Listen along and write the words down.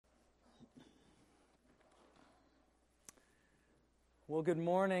Well, good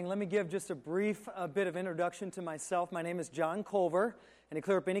morning. Let me give just a brief bit of introduction to myself. My name is John Culver, and to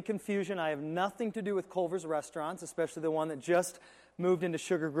clear up any confusion, I have nothing to do with Culver's Restaurants, especially the one that just moved into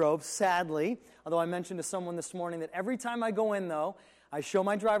Sugar Grove, sadly. Although I mentioned to someone this morning that every time I go in, though, I show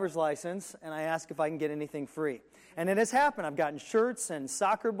my driver's license, and I ask if I can get anything free. And it has happened. I've gotten shirts and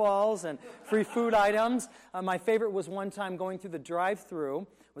soccer balls and free food items. My favorite was one time going through the drive-thru,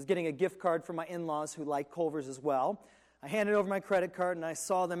 was getting a gift card for my in-laws who like Culver's as well. I handed over my credit card, and I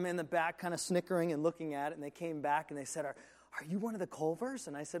saw them in the back kind of snickering and looking at it, and they came back, and they said, are you one of the Culvers?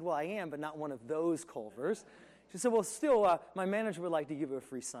 And I said, well, I am, but not one of those Culvers. She said, well, still, my manager would like to give you a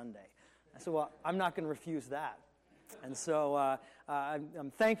free sundae. I said, well, I'm not going to refuse that. And so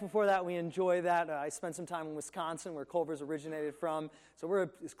I'm thankful for that. We enjoy that. I spent some time in Wisconsin, where Culver's originated from. So we're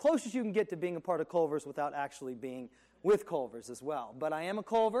as close as you can get to being a part of Culver's without actually being with Culver's as well. But I am a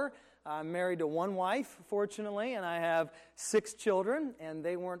Culver. I'm married to one wife, fortunately, and I have 6 children, and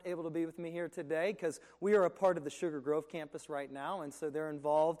they weren't able to be with me here today because we are a part of the Sugar Grove campus right now, and so they're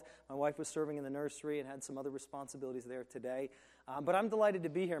involved. My wife was serving in the nursery and had some other responsibilities there today. But I'm delighted to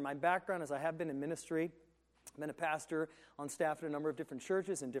be here. My background is I have been in ministry. I've been a pastor on staff at a number of different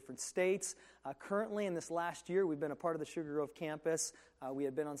churches in different states. Currently, in this last year, we've been a part of the Sugar Grove campus. We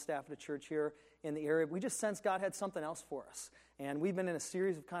had been on staff at a church here in the area. We just sensed God had something else for us. And we've been in a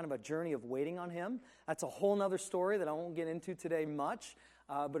series of kind of a journey of waiting on Him. That's a whole other story that I won't get into today much,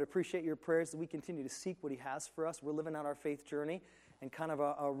 but appreciate your prayers that we continue to seek what He has for us. We're living out our faith journey in kind of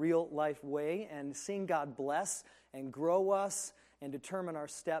a real-life way and seeing God bless and grow us and determine our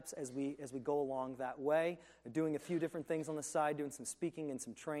steps as we go along that way. Doing a few different things on the side, doing some speaking and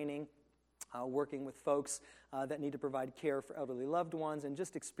some training, working with folks that need to provide care for elderly loved ones, and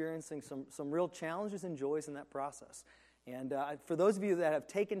just experiencing some real challenges and joys in that process. And for those of you that have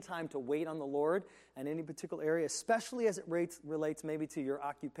taken time to wait on the Lord in any particular area, especially as it relates maybe to your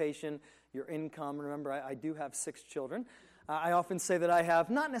occupation, your income, remember I do have 6 children. I often say that I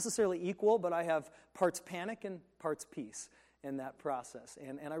have not necessarily equal, but I have parts panic and parts peace in that process.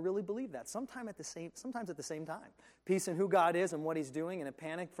 And I really believe that. Sometimes at the same time. Peace in who God is and what He's doing, and a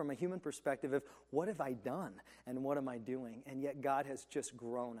panic from a human perspective of what have I done and what am I doing? And yet God has just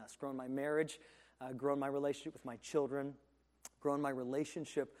grown us, grown my marriage, grown my relationship with my children, grown my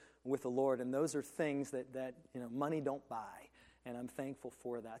relationship with the Lord. And those are things that money don't buy. And I'm thankful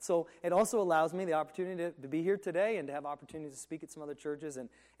for that. So it also allows me the opportunity to be here today and to have opportunities to speak at some other churches. And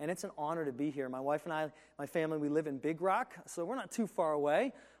it's an honor to be here. My wife and I, my family, we live in Big Rock, so we're not too far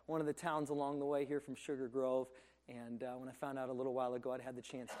away. One of the towns along the way here from Sugar Grove. And when I found out a little while ago I'd had the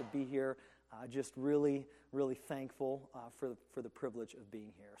chance to be here, just really, really thankful for the privilege of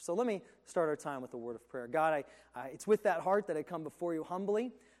being here. So let me start our time with a word of prayer. God, it's with that heart that I come before you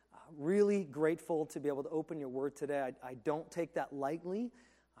humbly. Really grateful to be able to open your word today. I don't take that lightly.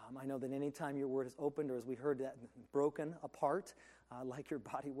 I know that any time your word is opened, or as we heard that, broken apart, like your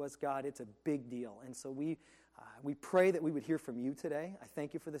body was, God, it's a big deal. And so we pray that we would hear from you today. I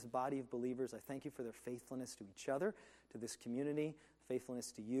thank you for this body of believers. I thank you for their faithfulness to each other, to this community,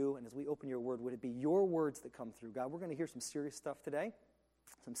 faithfulness to you. And as we open your word, would it be your words that come through? God, we're going to hear some serious stuff today.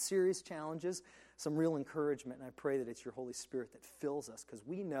 Some serious challenges, some real encouragement, and I pray that it's your Holy Spirit that fills us, because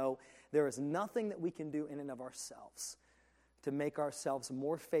we know there is nothing that we can do in and of ourselves to make ourselves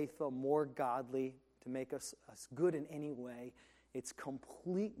more faithful, more godly, to make us good in any way. It's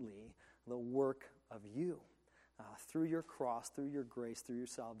completely the work of you, through your cross, through your grace, through your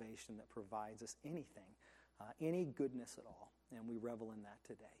salvation, that provides us anything, any goodness at all, and we revel in that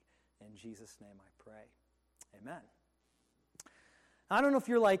today. In Jesus' name I pray. Amen. I don't know if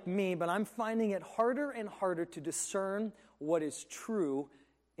you're like me, but I'm finding it harder and harder to discern what is true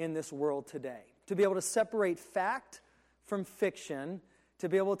in this world today. To be able to separate fact from fiction, to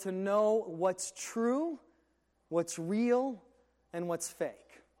be able to know what's true, what's real, and what's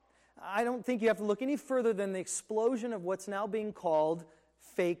fake. I don't think you have to look any further than the explosion of what's now being called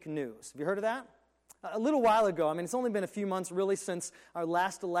fake news. Have you heard of that? A little while ago, it's only been a few months really since our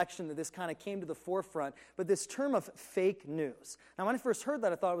last election that this kind of came to the forefront, but this term of fake news. Now, when I first heard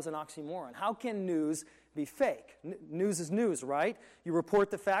that, I thought it was an oxymoron. How can news be fake? News is news, right? You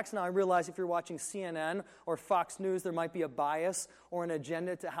report the facts. Now, I realize if you're watching CNN or Fox News, there might be a bias or an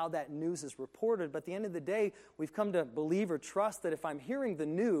agenda to how that news is reported, but at the end of the day, we've come to believe or trust that if I'm hearing the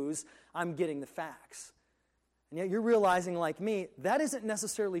news, I'm getting the facts. And yet you're realizing, like me, that isn't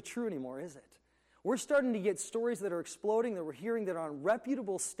necessarily true anymore, is it? We're starting to get stories that are exploding, that we're hearing that are on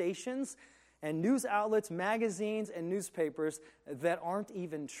reputable stations and news outlets, magazines, and newspapers that aren't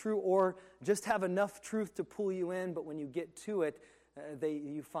even true, or just have enough truth to pull you in, but when you get to it,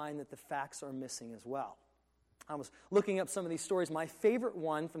 you find that the facts are missing as well. I was looking up some of these stories. My favorite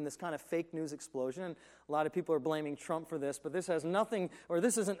one from this kind of fake news explosion, and a lot of people are blaming Trump for this, but this has nothing, or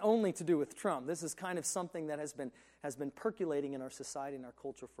this isn't only to do with Trump. This is kind of something that has been percolating in our society and our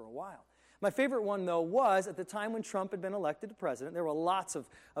culture for a while. My favorite one, though, was at the time when Trump had been elected to president. There were lots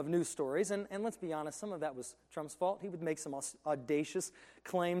of news stories, and let's be honest, some of that was Trump's fault. He would make some audacious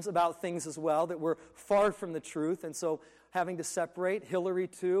claims about things as well that were far from the truth, and so having to separate Hillary,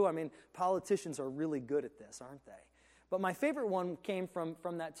 too. I mean, politicians are really good at this, aren't they? But my favorite one came from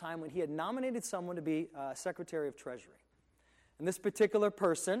that time when he had nominated someone to be Secretary of Treasury. And this particular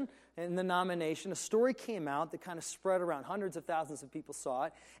person, in the nomination, a story came out that kind of spread around. Hundreds of thousands of people saw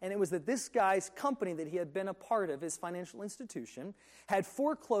it. And it was that this guy's company that he had been a part of, his financial institution, had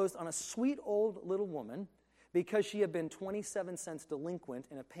foreclosed on a sweet old little woman because she had been 27 cents delinquent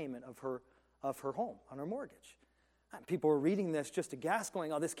in a payment of her home, on her mortgage. And people were reading this just aghast,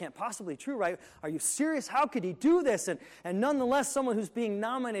 going, oh, this can't possibly be true, right? Are you serious? How could he do this? And nonetheless, someone who's being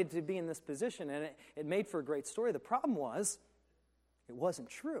nominated to be in this position, and it made for a great story. The problem was, it wasn't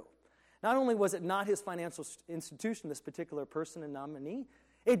true. Not only was it not his financial institution, this particular person and nominee,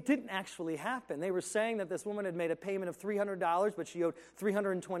 it didn't actually happen. They were saying that this woman had made a payment of $300, but she owed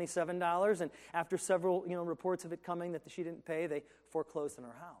 $327, and after several reports of it coming that she didn't pay, they foreclosed on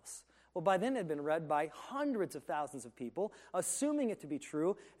her house. Well, by then it had been read by hundreds of thousands of people, assuming it to be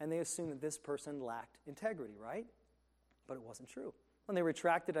true, and they assumed that this person lacked integrity, right? But it wasn't true. When they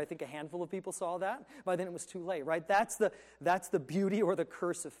retracted, I think a handful of people saw that. By then it was too late, right? That's the beauty or the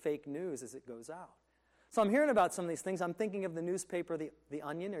curse of fake news as it goes out. So I'm hearing about some of these things. I'm thinking of the newspaper, The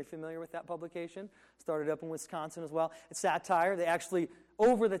Onion. Are you familiar with that publication? Started up in Wisconsin as well. It's satire. They actually,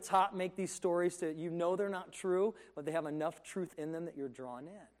 over the top, make these stories that they're not true, but they have enough truth in them that you're drawn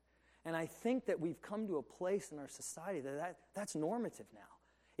in. And I think that we've come to a place in our society that's normative now.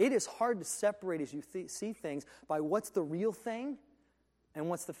 It is hard to separate as you see things by what's the real thing and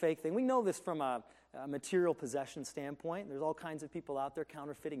what's the fake thing. We know this from a material possession standpoint. There's all kinds of people out there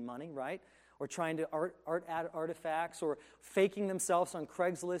counterfeiting money, right? Or trying to art artifacts, or faking themselves on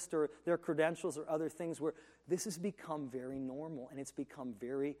Craigslist or their credentials or other things, where this has become very normal and it's become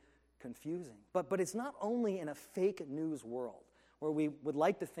very confusing. But it's not only in a fake news world where we would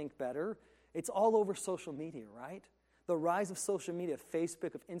like to think better. It's all over social media, right? The rise of social media, of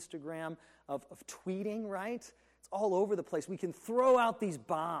Facebook, of Instagram, of tweeting, right? It's all over the place. We can throw out these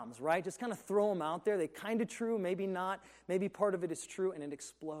bombs, right? Just kind of throw them out there. They're kind of true, maybe not. Maybe part of it is true, and it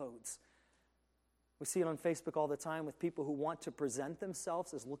explodes. We see it on Facebook all the time with people who want to present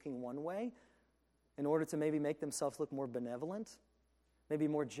themselves as looking one way in order to maybe make themselves look more benevolent, maybe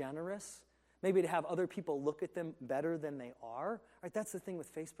more generous, maybe to have other people look at them better than they are. Right? That's the thing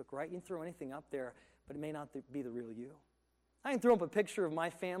with Facebook, right? You can throw anything up there, but it may not be the real you. I can throw up a picture of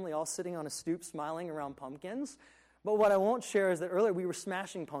my family all sitting on a stoop smiling around pumpkins, but what I won't share is that earlier we were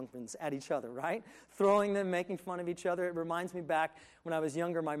smashing pumpkins at each other, right? Throwing them, making fun of each other. It reminds me back when I was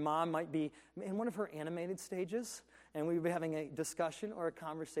younger, my mom might be in one of her animated stages, and we would be having a discussion or a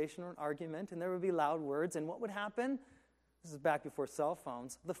conversation or an argument, and there would be loud words, and what would happen? This is back before cell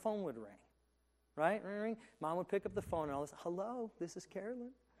phones. The phone would ring. Right? Ring, ring. Mom would pick up the phone and all this, hello, this is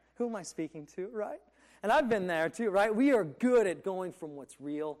Carolyn. Who am I speaking to, right? And I've been there too, right? We are good at going from what's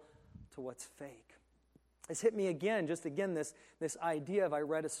real to what's fake. It's hit me again, this idea of, I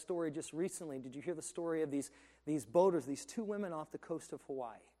read a story just recently. Did you hear the story of these boaters, these two women off the coast of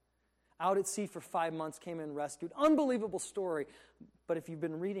Hawaii? Out at sea for 5 months, came in rescued. Unbelievable story. But if you've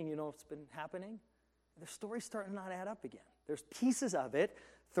been reading, you know what's been happening? The story's starting to not add up again. There's pieces of it.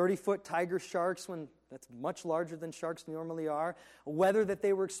 30-foot tiger sharks, when that's much larger than sharks normally are. Weather that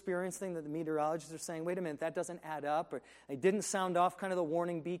they were experiencing that the meteorologists are saying, wait a minute, that doesn't add up. Or they didn't sound off kind of the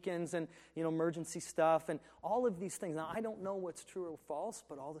warning beacons and emergency stuff and all of these things. Now, I don't know what's true or false,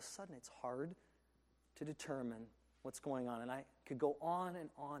 but all of a sudden it's hard to determine what's going on. And I could go on and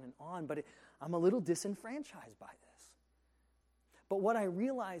on and on, but I'm a little disenfranchised by this. But what I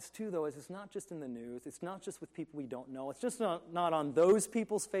realize, too, though, is it's not just in the news. It's not just with people we don't know. It's just not on those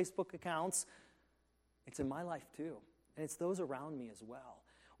people's Facebook accounts. It's in my life, too. And it's those around me as well.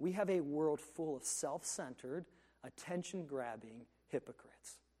 We have a world full of self-centered, attention-grabbing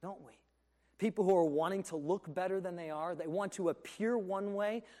hypocrites, don't we? People who are wanting to look better than they are. They want to appear one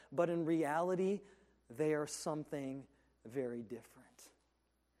way, but in reality, they are something very different.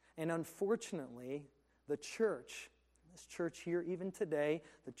 And unfortunately, the church, this church here, even today,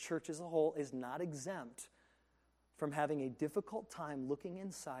 the church as a whole, is not exempt from having a difficult time looking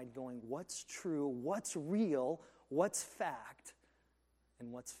inside, going, what's true, what's real, what's fact,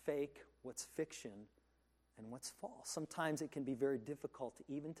 and what's fake, what's fiction, and what's false. Sometimes it can be very difficult to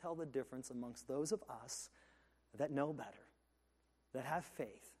even tell the difference amongst those of us that know better, that have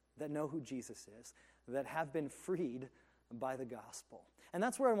faith, that know who Jesus is, that have been freed by the gospel. And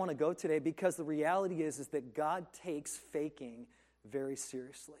that's where I want to go today, because the reality is that God takes faking very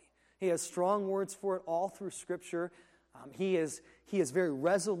seriously. He has strong words for it all through Scripture. He is very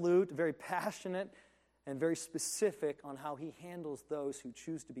resolute, very passionate, and very specific on how he handles those who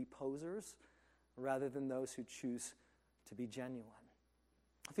choose to be posers rather than those who choose to be genuine.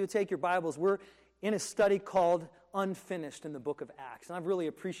 If you take your Bibles, we're in a study called Unfinished in the book of Acts. And I've really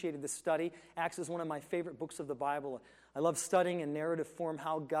appreciated this study. Acts is one of my favorite books of the Bible. I love studying in narrative form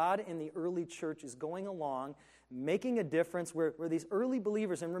how God in the early church is going along, making a difference where these early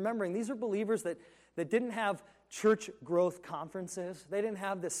believers, and remembering these are believers that didn't have church growth conferences. They didn't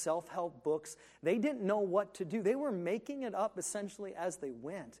have the self-help books. They didn't know what to do. They were making it up essentially as they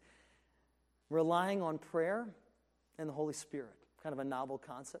went, relying on prayer and the Holy Spirit. Kind of a novel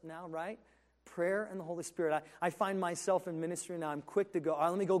concept now, right? Prayer and the Holy Spirit. I find myself in ministry now, I'm quick to go,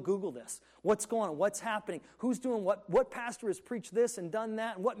 let me go Google this. What's going on? What's happening? Who's doing what? What pastor has preached this and done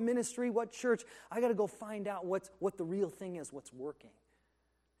that? And what ministry? What church? I got to go find out what the real thing is, what's working.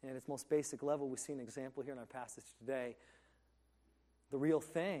 And at its most basic level, we see an example here in our passage today. The real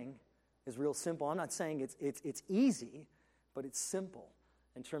thing is real simple. I'm not saying it's easy, but it's simple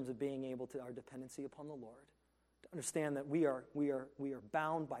in terms of being able to, our dependency upon the Lord. To understand that we are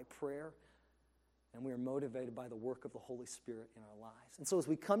bound by prayer, and we are motivated by the work of the Holy Spirit in our lives. And so as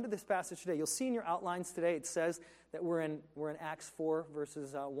we come to this passage today, you'll see in your outlines today, it says that we're in Acts 4,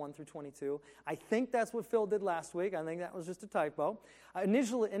 verses 1 through 22. I think that's what Phil did last week. I think that was just a typo.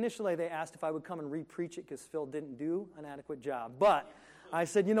 Initially, they asked if I would come and re-preach it because Phil didn't do an adequate job. But I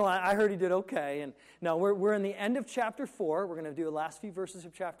said, I heard he did okay. And no, we're in the end of chapter 4. We're going to do the last few verses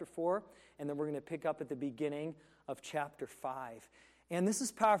of chapter 4, and then we're going to pick up at the beginning of chapter 5. And this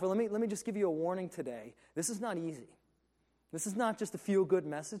is powerful. Let me just give you a warning today. This is not easy. This is not just a feel-good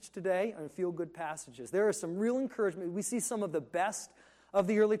message today and feel-good passages. There is some real encouragement. We see some of the best of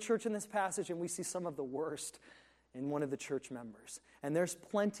the early church in this passage, and we see some of the worst in one of the church members. And there's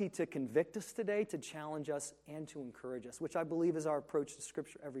plenty to convict us today, to challenge us, and to encourage us, which I believe is our approach to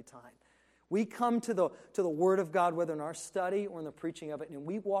Scripture every time. We come to the Word of God, whether in our study or in the preaching of it, and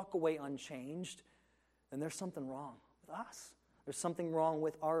we walk away unchanged, then there's something wrong with us. There's something wrong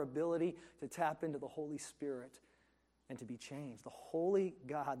with our ability to tap into the Holy Spirit and to be changed. The holy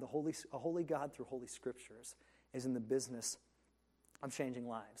God, a holy God through Holy Scriptures is in the business of changing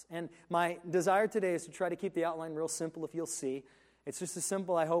lives. And my desire today is to try to keep the outline real simple, if you'll see. It's just as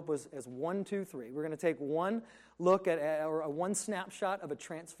simple, I hope, as 1, 2, 3. We're going to take one look at, or one snapshot of a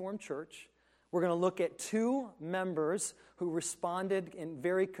transformed church. We're going to look at 2 members who responded in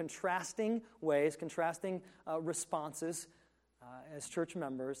very contrasting ways, responses as church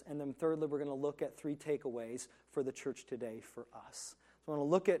members. And then thirdly, we're going to look at 3 takeaways for the church today for us. So I want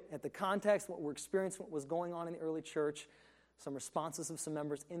to look at the context, what we're experiencing, what was going on in the early church, some responses of some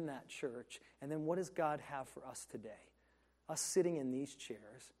members in that church, and then what does God have for us today? Us sitting in these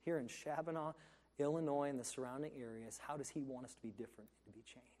chairs here in Shabbona, Illinois, and the surrounding areas, how does He want us to be different and to be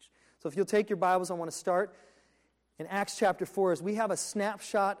changed? So if you'll take your Bibles, I want to start in Acts chapter 4 as we have a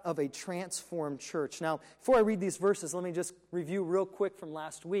snapshot of a transformed church. Now, before I read these verses, let me just review real quick from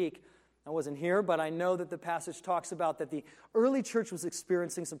last week. I wasn't here, but I know that the passage talks about that the early church was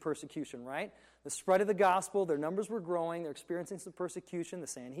experiencing some persecution, right? The spread of the gospel, their numbers were growing, they're experiencing some persecution. The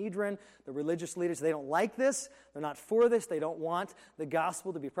Sanhedrin, the religious leaders, they don't like this, they're not for this, they don't want the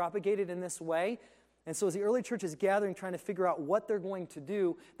gospel to be propagated in this way. And so as the early church is gathering, trying to figure out what they're going to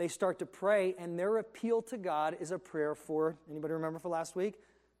do, they start to pray, and their appeal to God is a prayer for, anybody remember for last week?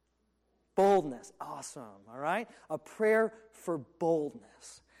 Boldness. Awesome, all right? A prayer for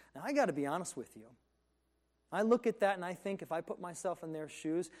boldness. Now, I got to be honest with you. I look at that and I think if I put myself in their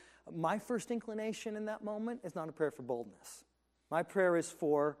shoes, my first inclination in that moment is not a prayer for boldness. My prayer is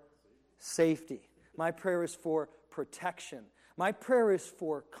for safety. My prayer is for protection. My prayer is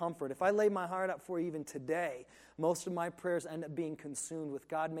for comfort. If I lay my heart out for you even today, most of my prayers end up being consumed with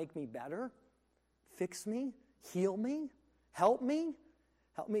God, make me better, fix me, heal me, help me,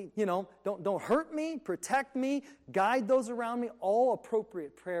 don't hurt me, protect me, guide those around me, all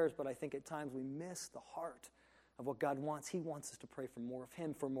appropriate prayers, but I think at times we miss the heart of what God wants. He wants us to pray for more of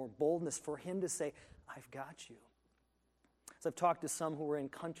Him, for more boldness, for Him to say, I've got you. So I've talked to some who were in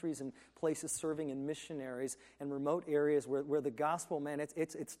countries and places serving in missionaries and remote areas where the gospel, man,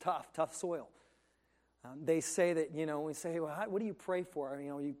 it's tough soil. They say that, we say, well, what do you pray for?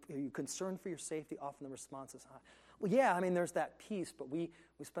 Are you concerned for your safety? Often the response is, well, yeah, there's that piece, but we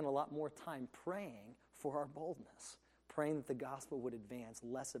spend a lot more time praying for our boldness, praying that the gospel would advance,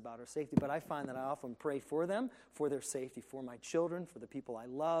 less about our safety. But I find that I often pray for them, for their safety, for my children, for the people I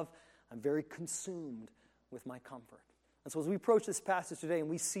love. I'm very consumed with my comfort. And so as we approach this passage today and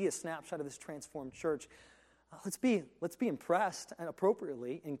we see a snapshot of this transformed church, let's be impressed and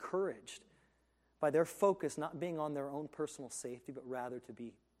appropriately encouraged by their focus not being on their own personal safety, but rather to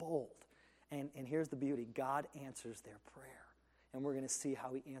be bold. And here's the beauty. God answers their prayer. And we're going to see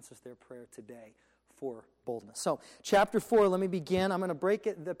how he answers their prayer today for boldness. So, chapter 4, let me begin. I'm going to break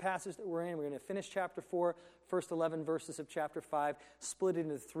the passage that we're in. We're going to finish chapter 4, first 11 verses of chapter 5, split it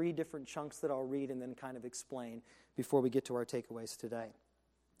into 3 different chunks that I'll read and then kind of explain before we get to our takeaways today.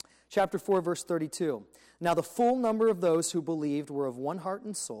 Chapter 4, verse 32. Now the full number of those who believed were of one heart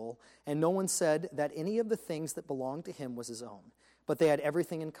and soul, and no one said that any of the things that belonged to him was his own, but they had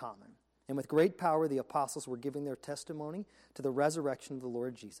everything in common. And with great power the apostles were giving their testimony to the resurrection of the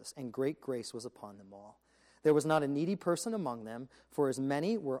Lord Jesus, and great grace was upon them all. There was not a needy person among them, for as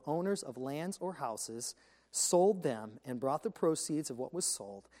many were owners of lands or houses, sold them and brought the proceeds of what was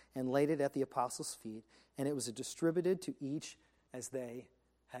sold, and laid it at the apostles' feet, and it was distributed to each as they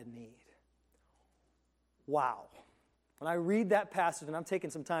had need. Wow. When I read that passage, and I'm taking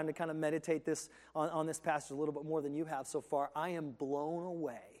some time to kind of meditate on this passage a little bit more than you have so far, I am blown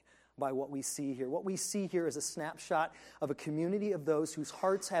away by what we see here. What we see here is a snapshot of a community of those whose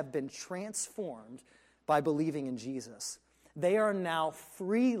hearts have been transformed by believing in Jesus. They are now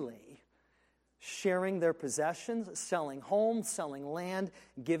freely sharing their possessions, selling homes, selling land,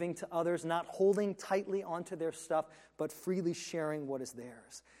 giving to others, not holding tightly onto their stuff, but freely sharing what is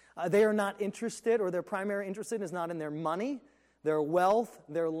theirs. They are not interested, or their primary interest is not in their money, their wealth,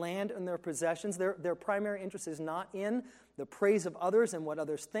 their land, and their possessions. Their primary interest is not in the praise of others and what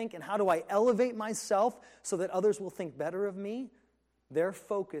others think, and how do I elevate myself so that others will think better of me. Their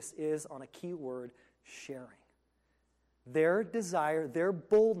focus is on a key word, sharing. Their desire, their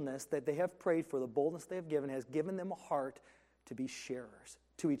boldness that they have prayed for, the boldness they have given, has given them a heart to be sharers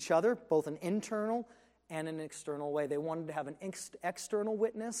to each other, both an internal and an external way. They wanted to have an external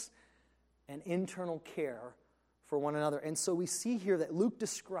witness and internal care for one another. And so we see here that Luke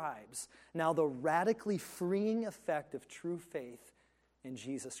describes now the radically freeing effect of true faith in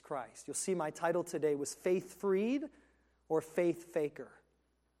Jesus Christ. You'll see my title today was Faith Freed or Faith Faker.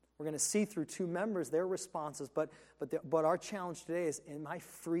 We're going to see through 2 members their responses, but our challenge today is, am I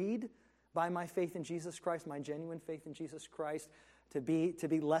freed by my faith in Jesus Christ, my genuine faith in Jesus Christ, to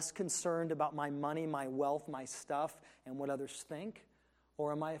be less concerned about my money, my wealth, my stuff, and what others think?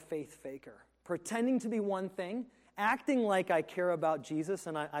 Or am I a faith faker, pretending to be one thing, acting like I care about Jesus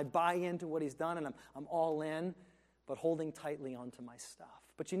and I buy into what he's done and I'm all in, but holding tightly onto my stuff?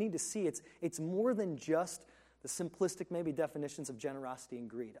 But you need to see it's more than just the simplistic maybe definitions of generosity and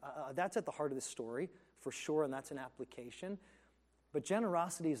greed. That's at the heart of the story, for sure, and that's an application. But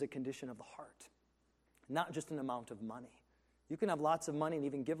generosity is a condition of the heart, not just an amount of money. You can have lots of money and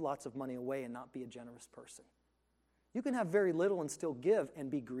even give lots of money away and not be a generous person. You can have very little and still give and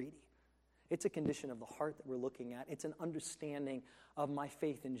be greedy. It's a condition of the heart that we're looking at. It's an understanding of my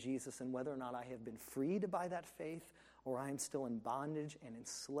faith in Jesus and whether or not I have been freed by that faith or I am still in bondage and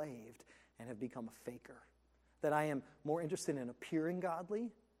enslaved and have become a faker. That I am more interested in appearing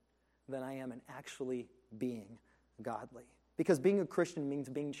godly than I am in actually being godly. Because being a Christian means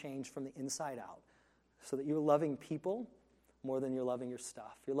being changed from the inside out, so that you're loving people more than you're loving your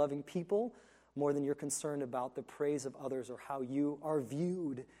stuff. You're loving people more than you're concerned about the praise of others or how you are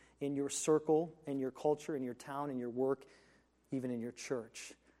viewed in your circle, in your culture, in your town, in your work, even in your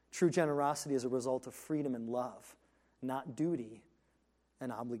church. True generosity is a result of freedom and love, not duty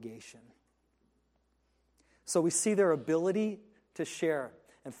and obligation. So we see their ability to share.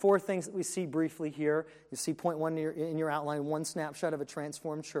 And 4 things that we see briefly here. You see point 1 in your outline, one snapshot of a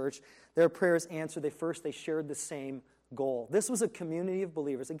transformed church. Their prayers answered. They shared the same goal. This was a community of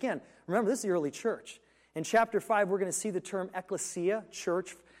believers. Again, remember, this is the early church. In chapter 5, we're going to see the term ecclesia,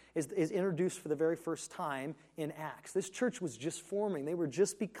 church, is introduced for the very first time in Acts. This church was just forming. They were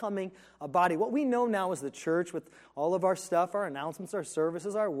just becoming a body. What we know now as the church, with all of our stuff, our announcements, our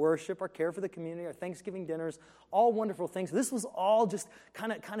services, our worship, our care for the community, our Thanksgiving dinners, all wonderful things. This was all just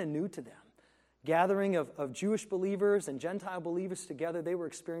kind of new to them. Gathering of Jewish believers and Gentile believers together, they were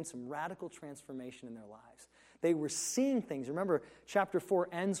experiencing some radical transformation in their lives. They were seeing things. Remember, chapter 4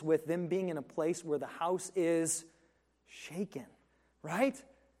 ends with them being in a place where the house is shaken, right?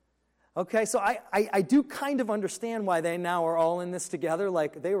 Okay, so I do kind of understand why they now are all in this together.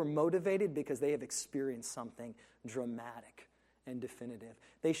 Like, they were motivated because they have experienced something dramatic and definitive.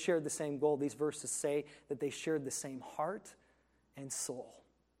 They shared the same goal. These verses say that they shared the same heart and soul.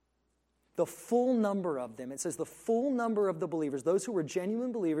 The full number of them, it says the full number of the believers, those who were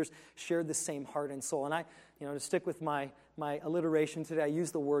genuine believers, shared the same heart and soul. And I, to stick with my alliteration today, I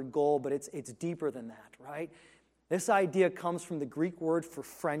use the word goal, but it's deeper than that, right? This idea comes from the Greek word for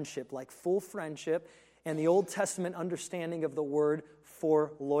friendship, like full friendship, and the Old Testament understanding of the word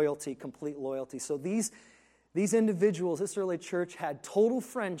for loyalty, complete loyalty. So these individuals, this early church, had total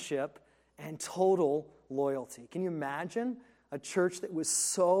friendship and total loyalty. Can you imagine a church that was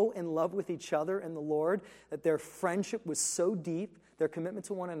so in love with each other and the Lord that their friendship was so deep, their commitment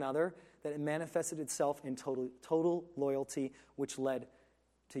to one another, that it manifested itself in total loyalty, which led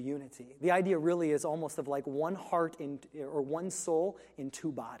to unity. The idea really is almost of like one heart or one soul in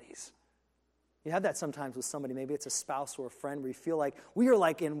two bodies. You have that sometimes with somebody, maybe it's a spouse or a friend, where you feel like we are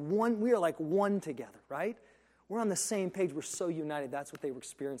like one together, right? We're on the same page, we're so united. That's what they were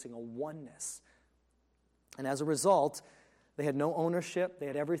experiencing, a oneness. And as a result, they had no ownership, they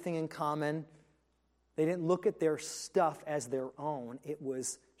had everything in common. They didn't look at their stuff as their own, it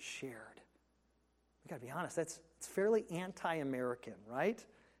was shared. We got to be honest, it's fairly anti-American, right?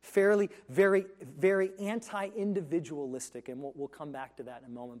 Fairly, very, very anti-individualistic, and we'll come back to that in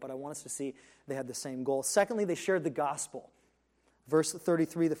a moment, but I want us to see they had the same goal. Secondly, they shared the gospel. Verse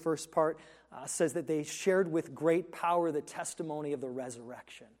 33, the first part, says that they shared with great power the testimony of the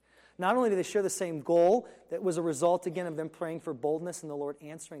resurrection. Not only did they share the same goal, that was a result, again, of them praying for boldness and the Lord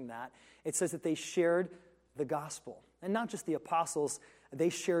answering that, it says that they shared the gospel. And not just the apostles, they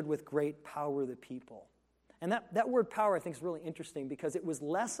shared with great power the people. And that word power, I think, is really interesting because it was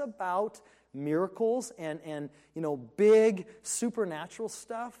less about miracles and big supernatural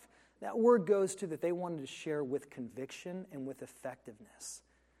stuff. That word goes to that they wanted to share with conviction and with effectiveness.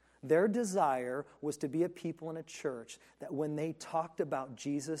 Their desire was to be a people in a church that when they talked about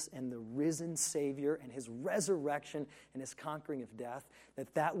Jesus and the risen Savior and His resurrection and His conquering of death,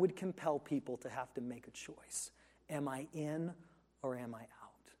 that would compel people to have to make a choice. Am I in or am I out?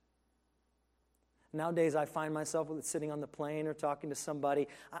 Nowadays, I find myself sitting on the plane or talking to somebody.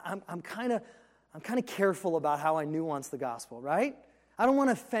 I'm kind of careful about how I nuance the gospel, right? I don't want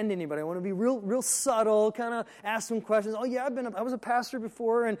to offend anybody. I want to be real subtle, kind of ask them questions. Oh yeah, I was a pastor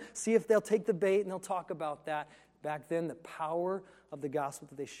before, and see if they'll take the bait and they'll talk about that. Back then, the power of the gospel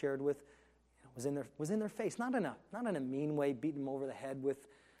that they shared was in their face, not in a mean way, beating them over the head with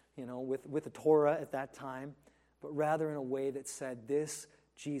the Torah at that time, but rather in a way that said, "This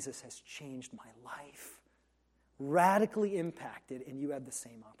Jesus has changed my life, radically impacted, and you have the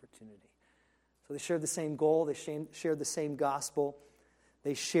same opportunity." So they shared the same goal. They shared the same gospel.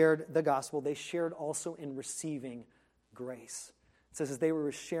 They shared the gospel. They shared also in receiving grace. It says as they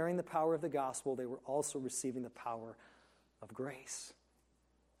were sharing the power of the gospel, they were also receiving the power of grace.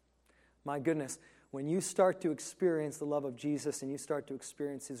 My goodness, when you start to experience the love of Jesus and you start to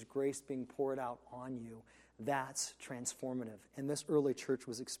experience His grace being poured out on you, that's transformative. And this early church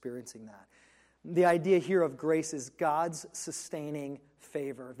was experiencing that. The idea here of grace is God's sustaining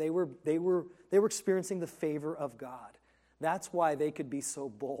favor. They were experiencing the favor of God. That's why they could be so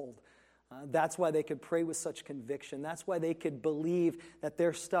bold. That's why they could pray with such conviction. That's why they could believe that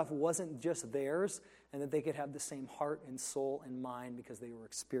their stuff wasn't just theirs and that they could have the same heart and soul and mind because they were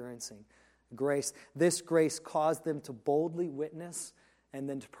experiencing grace. This grace caused them to boldly witness and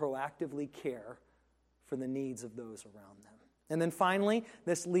then to proactively care for the needs of those around them. And then finally,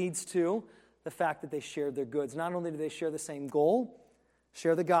 this leads to the fact that they shared their goods. Not only did they share the same goal,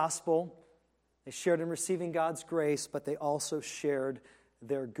 share the gospel, they shared in receiving God's grace, but they also shared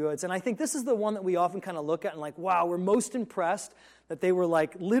their goods. And I think this is the one that we often kind of look at and like, wow, we're most impressed that they were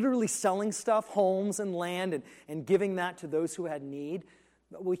like literally selling stuff, homes and land, and giving that to those who had need.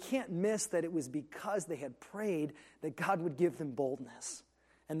 But we can't miss that it was because they had prayed that God would give them boldness.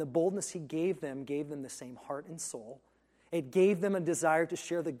 And the boldness He gave them the same heart and soul. It gave them a desire to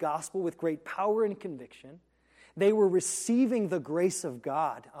share the gospel with great power and conviction. They were receiving the grace of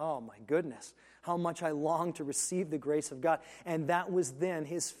God. Oh my goodness, how much I long to receive the grace of God. And that was then,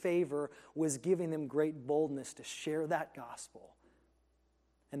 His favor was giving them great boldness to share that gospel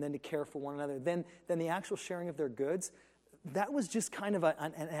and then to care for one another. Then the actual sharing of their goods, that was just kind of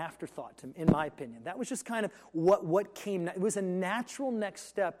an afterthought, in my opinion. That was just kind of what came. It was a natural next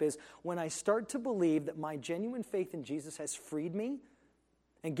step is when I start to believe that my genuine faith in Jesus has freed me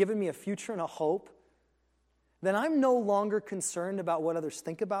and given me a future and a hope, then I'm no longer concerned about what others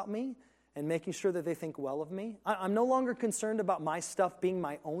think about me and making sure that they think well of me. I'm no longer concerned about my stuff being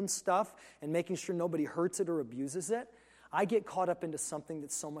my own stuff and making sure nobody hurts it or abuses it. I get caught up into something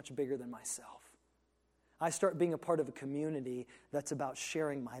that's so much bigger than myself. I start being a part of a community that's about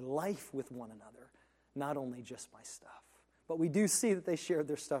sharing my life with one another, not only just my stuff. But we do see that they shared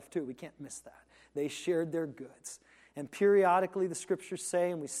their stuff too. We can't miss that. They shared their goods. And periodically the scriptures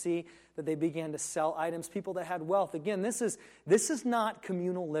say, and we see that they began to sell items, people that had wealth. Again, this is not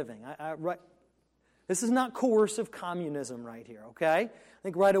communal living. This is not coercive communism right here, okay? I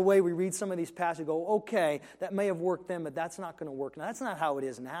think right away we read some of these passages and go, okay, that may have worked then, but that's not going to work now. That's not how it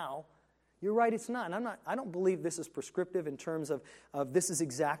is now. You're right, it's not. And I don't believe this is prescriptive in terms of this is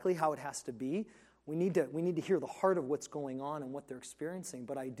exactly how it has to be. We need to hear the heart of what's going on and what they're experiencing.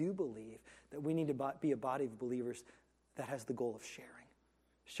 But I do believe that we need to be a body of believers that has the goal of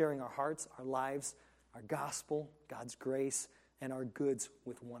sharing our hearts, our lives, our gospel, God's grace, and our goods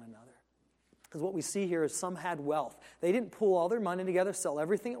with one another. Because what we see here is some had wealth. They didn't pull all their money together, sell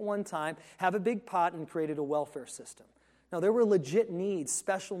everything at one time, have a big pot, and created a welfare system. No, there were legit needs,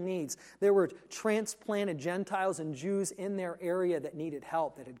 special needs. There were transplanted Gentiles and Jews in their area that needed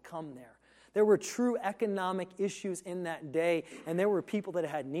help, that had come there. There were true economic issues in that day, and there were people that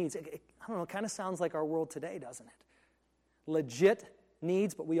had needs. I don't know, it kind of sounds like our world today, doesn't it? Legit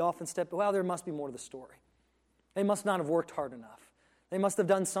needs, but we often well, there must be more to the story. They must not have worked hard enough. They must have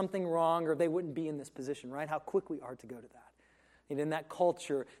done something wrong, or they wouldn't be in this position, right? How quick we are to go to that. And in that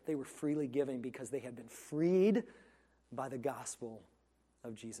culture, they were freely giving because they had been freed by the gospel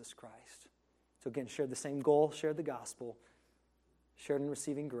of Jesus Christ. So again, shared the same goal, shared the gospel, shared in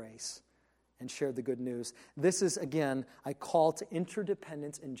receiving grace, and shared the good news. This is, again, a call to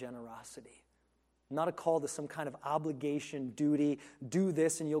interdependence and generosity. Not a call to some kind of obligation, duty, do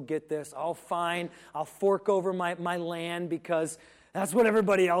this and you'll get this. Oh, fine, I'll fork over my land because that's what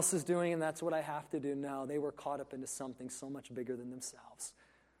everybody else is doing and that's what I have to do. No, they were caught up into something so much bigger than themselves.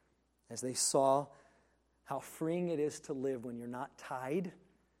 As they saw how freeing it is to live when you're not tied,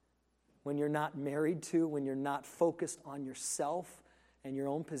 when you're not married to, when you're not focused on yourself and your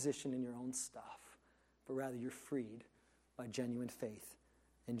own position and your own stuff, but rather you're freed by genuine faith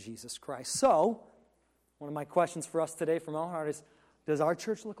in Jesus Christ. So, one of my questions for us today from Elmhart is, does our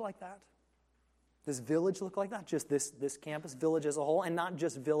church look like that? Does Village look like that? Just this campus, Village as a whole, and not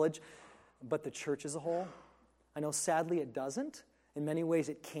just Village, but the church as a whole? I know sadly it doesn't. In many ways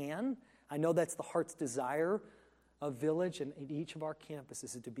it can. I know that's the heart's desire of Village and each of our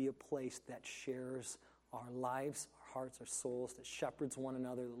campuses is to be a place that shares our lives, our hearts, our souls, that shepherds one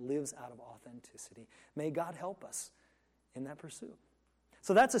another, that lives out of authenticity. May God help us in that pursuit.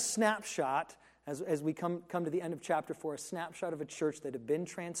 So that's a snapshot, as we come to the end of chapter 4, a snapshot of a church that had been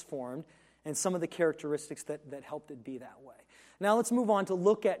transformed and some of the characteristics that helped it be that way. Now let's move on to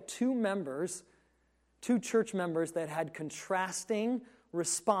look at two church members that had contrasting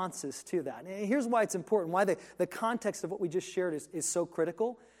responses to that. And here's why it's important, why the context of what we just shared is so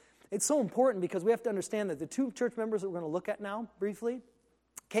critical. It's so important because we have to understand that the two church members that we're going to look at now, briefly,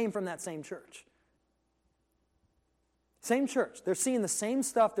 came from that same church. Same church. They're seeing the same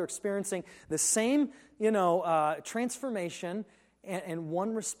stuff. They're experiencing the same, transformation, and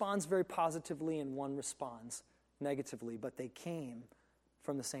one responds very positively and one responds negatively. But they came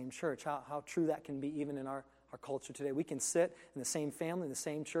from the same church. How true that can be even in our culture today. We can sit in the same family, in the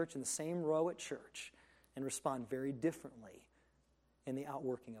same church, in the same row at church, and respond very differently in the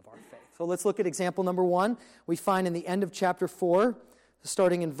outworking of our faith. So let's look at example number 1. We find in the end of chapter 4,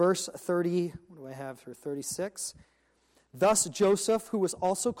 starting in verse 30, what do I have here, 36. Thus Joseph, who was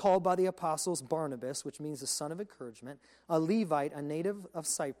also called by the apostles Barnabas, which means the son of encouragement, a Levite, a native of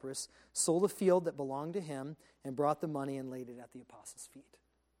Cyprus, sold a field that belonged to him and brought the money and laid it at the apostles' feet.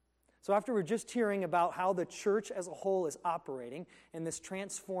 So after we're just hearing about how the church as a whole is operating in this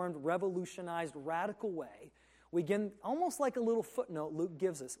transformed, revolutionized, radical way, we get almost like a little footnote Luke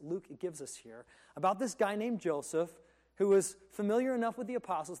gives us here about this guy named Joseph who was familiar enough with the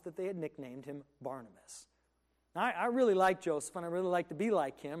apostles that they had nicknamed him Barnabas. Now, I really like Joseph, and I really like to be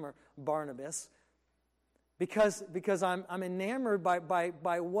like him, or Barnabas, because I'm enamored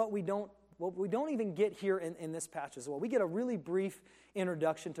by what we don't even get here in this passage as well. We get a really brief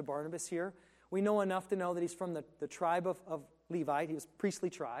introduction to Barnabas here. We know enough to know that he's from the tribe of Levite. He was a priestly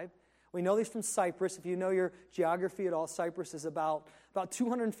tribe. We know he's from Cyprus. If you know your geography at all, Cyprus is about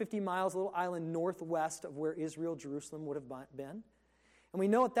 250 miles, a little island northwest of where Israel, Jerusalem would have been. And we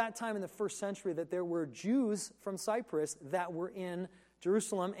know at that time in the first century that there were Jews from Cyprus that were in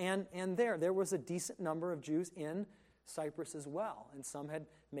Jerusalem, and there was a decent number of Jews in Cyprus as well. And some had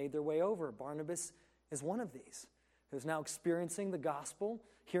made their way over. Barnabas is one of these, who's now experiencing the gospel,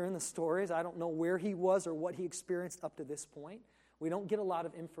 hearing the stories. I don't know where he was or what he experienced up to this point. We don't get a lot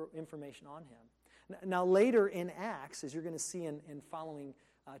of information on him. Now later in Acts, as you're going to see in following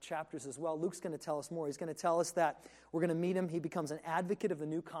chapters as well. Luke's going to tell us more. He's going to tell us that we're going to meet him. He becomes an advocate of the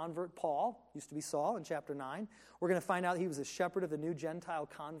new convert, Paul, used to be Saul in chapter 9. We're going to find out he was a shepherd of the new Gentile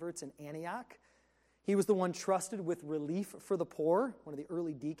converts in Antioch. He was the one trusted with relief for the poor, one of the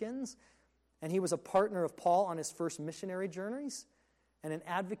early deacons. And he was a partner of Paul on his first missionary journeys, and an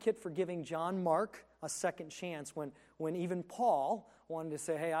advocate for giving John Mark a second chance when even Paul wanted to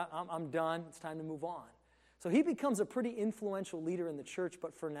say, hey, I'm done, it's time to move on. So he becomes a pretty influential leader in the church,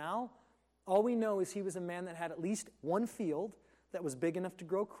 but for now, all we know is he was a man that had at least one field that was big enough to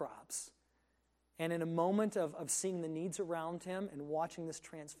grow crops. And in a moment of seeing the needs around him and watching this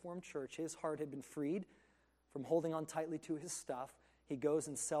transformed church, his heart had been freed from holding on tightly to his stuff. He goes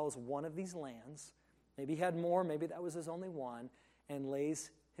and sells one of these lands. Maybe he had more, maybe that was his only one, and lays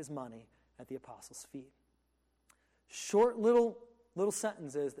his money at the apostles' feet. Short little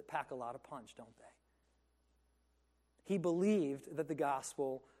sentences that pack a lot of punch, don't they? He believed that the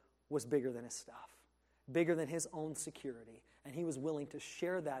gospel was bigger than his stuff, bigger than his own security, and he was willing to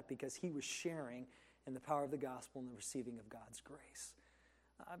share that because he was sharing in the power of the gospel and the receiving of God's grace.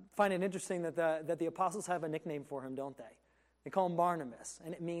 I find it interesting that the apostles have a nickname for him, don't they? They call him Barnabas,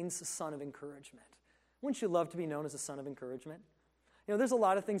 and it means son of encouragement. Wouldn't you love to be known as a son of encouragement? You know, there's a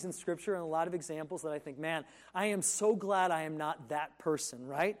lot of things in Scripture and a lot of examples that I think, man, I am so glad I am not that person,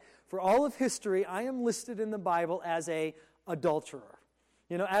 right? For all of history, I am listed in the Bible as a adulterer,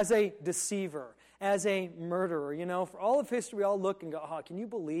 as a deceiver, as a murderer. For all of history, we all look and go, oh, can you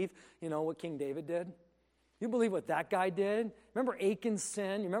believe, what King David did? You believe what that guy did? Remember Achan's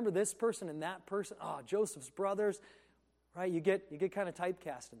sin? You remember this person and that person? Oh, Joseph's brothers, right? You get kind of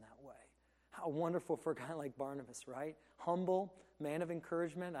typecast in that way. How wonderful for a guy like Barnabas, right? Humble, man of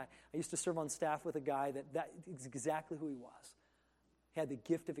encouragement. I used to serve on staff with a guy that is exactly who he was. He had the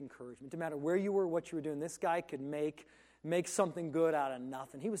gift of encouragement. No matter where you were, what you were doing, this guy could make something good out of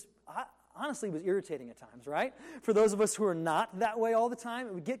nothing. He was irritating at times, right? For those of us who are not that way all the time,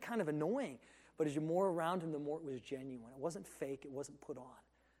 it would get kind of annoying. But as you're more around him, the more it was genuine. It wasn't fake. It wasn't put on.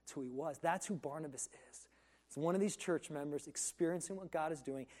 It's who he was. That's who Barnabas is. It's one of these church members experiencing what God is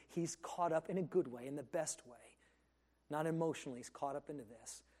doing. He's caught up in a good way, in the best way. Not emotionally. He's caught up into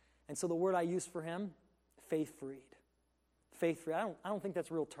this. And so the word I use for him, faith-freed. Faith-freed. I don't think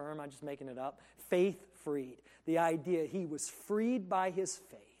that's a real term. I'm just making it up. Faith-freed. The idea he was freed by his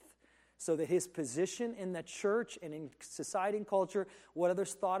faith so that his position in the church and in society and culture, what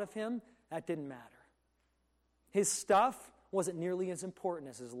others thought of him, that didn't matter. His stuff wasn't nearly as important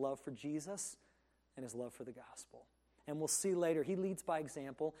as his love for Jesus and his love for the gospel. And we'll see later, he leads by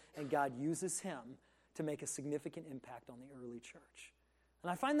example, and God uses him to make a significant impact on the early church.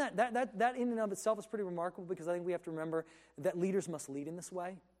 And I find that in and of itself is pretty remarkable because I think we have to remember that leaders must lead in this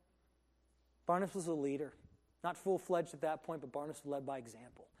way. Barnabas was a leader, not full-fledged at that point, but Barnabas led by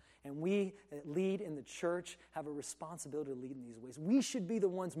example. And we that lead in the church have a responsibility to lead in these ways. We should be the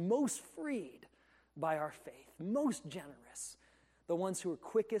ones most freed by our faith, most generous, the ones who are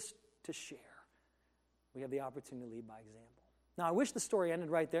quickest to share. We have the opportunity to lead by example. Now, I wish the story ended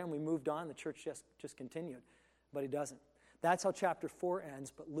right there and we moved on. The church just continued, but it doesn't. That's how chapter 4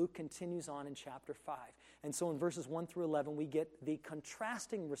 ends, but Luke continues on in chapter 5. And so in verses 1 through 11, we get the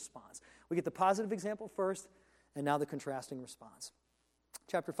contrasting response. We get the positive example first, and now the contrasting response.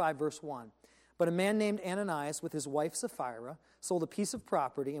 Chapter 5, verse 1. But a man named Ananias with his wife Sapphira sold a piece of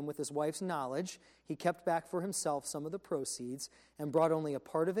property, and with his wife's knowledge, he kept back for himself some of the proceeds and brought only a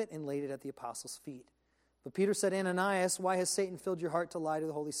part of it and laid it at the apostles' feet. But Peter said, Ananias, why has Satan filled your heart to lie to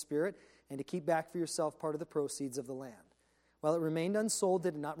the Holy Spirit and to keep back for yourself part of the proceeds of the land? While it remained unsold,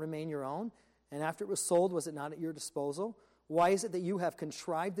 did it not remain your own? And after it was sold, was it not at your disposal? Why is it that you have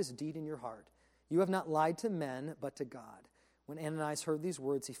contrived this deed in your heart? You have not lied to men, but to God. When Ananias heard these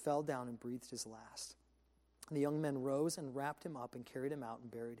words, he fell down and breathed his last. The young men rose and wrapped him up and carried him out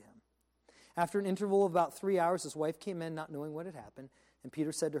and buried him. After an interval of about 3 hours, his wife came in, not knowing what had happened. And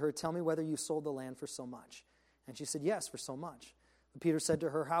Peter said to her, tell me whether you sold the land for so much. And she said, yes, for so much. But Peter said to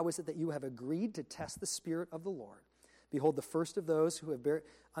her, how is it that you have agreed to test the Spirit of the Lord? Behold, the feet of those who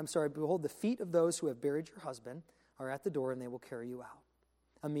have buried your husband are at the door, and they will carry you out.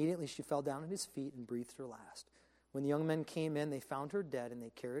 Immediately she fell down at his feet and breathed her last. When the young men came in, they found her dead, and they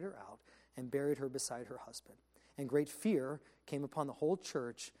carried her out and buried her beside her husband. And great fear came upon the whole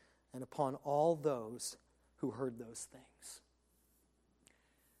church and upon all those who heard those things.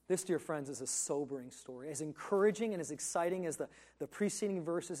 This, dear friends, is a sobering story. As encouraging and as exciting as the preceding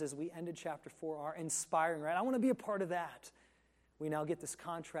verses as we ended chapter 4 are, inspiring, right? I want to be a part of that. We now get this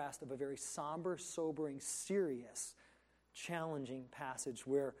contrast of a very somber, sobering, serious, challenging passage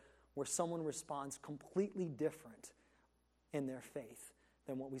where someone responds completely different in their faith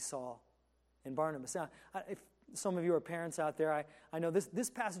than what we saw in Barnabas. Now, if some of you are parents out there, I know this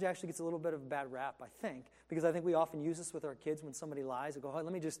passage actually gets a little bit of a bad rap, I think, because I think we often use this with our kids when somebody lies. They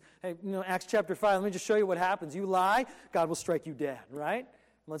go, Acts chapter 5, let me just show you what happens. You lie, God will strike you dead, right?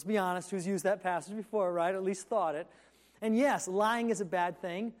 Let's be honest, who's used that passage before, right? At least thought it. And yes, lying is a bad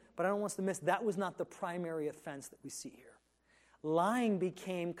thing, but I don't want us to miss that was not the primary offense that we see here. Lying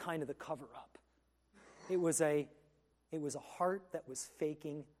became kind of the cover-up. It was a heart that was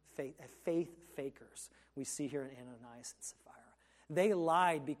faking faith fakers. We see here in Ananias and Sapphira. They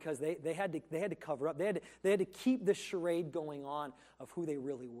lied because they had to cover up. They had to keep this charade going on of who they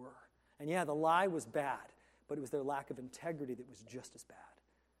really were. And yeah, the lie was bad, but it was their lack of integrity that was just as bad.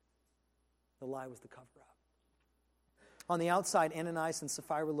 The lie was the cover-up. On the outside, Ananias and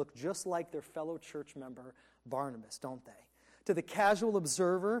Sapphira look just like their fellow church member Barnabas, don't they? To the casual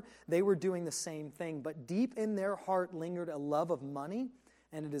observer, they were doing the same thing, but deep in their heart lingered a love of money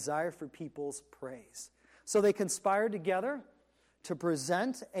and a desire for people's praise. So they conspired together to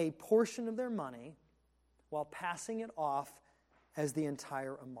present a portion of their money while passing it off as the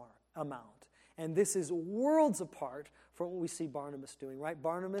entire amount. And this is worlds apart from what we see Barnabas doing, right?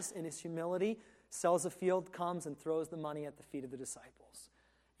 Barnabas, in his humility, sells a field, comes and throws the money at the feet of the disciples.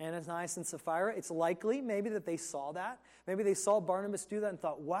 Ananias and Sapphira, it's likely maybe that they saw that. Maybe they saw Barnabas do that and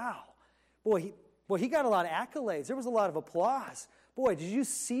thought, wow, boy, he got a lot of accolades. There was a lot of applause. Boy, did you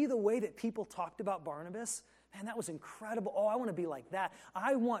see the way that people talked about Barnabas? Man, that was incredible. Oh, I want to be like that.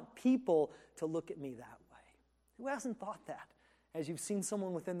 I want people to look at me that way. Who hasn't thought that? As you've seen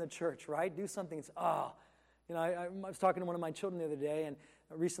someone within the church, right? Do something and say, I was talking to one of my children the other day, and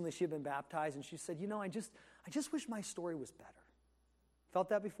recently she had been baptized, and she said, I just wish my story was better. Felt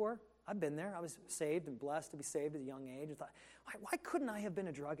that before? I've been there. I was saved and blessed to be saved at a young age. And thought, why couldn't I have been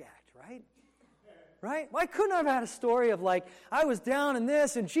a drug addict, right? Right? Why couldn't I have had a story of like, I was down in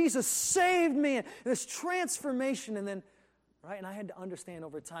this and Jesus saved me and this transformation and then, right? And I had to understand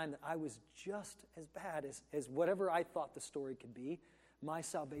over time that I was just as bad as whatever I thought the story could be. My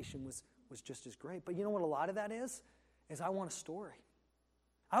salvation was just as great. But you know what a lot of that is I want a story.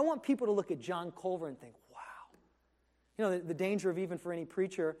 I want people to look at John Culver and think, wow. The danger of even for any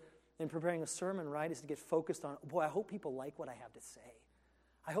preacher in preparing a sermon, right, is to get focused on, boy, I hope people like what I have to say.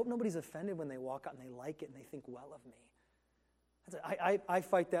 I hope nobody's offended when they walk out and they like it and they think well of me. I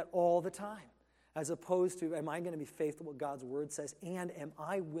fight that all the time, as opposed to, am I going to be faithful to what God's Word says, and am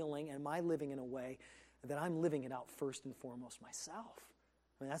I willing, am I living in a way that I'm living it out first and foremost myself?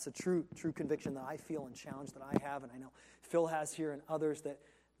 I mean, that's a true conviction that I feel and challenge that I have, and I know Phil has here and others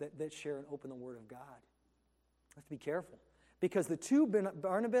that share and open the Word of God. I have to be careful. Because the two,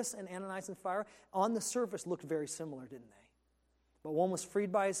 Barnabas and Ananias and Sapphira, on the surface looked very similar, didn't they? But one was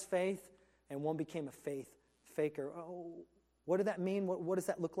freed by his faith, and one became a faith faker. Oh, what did that mean? What does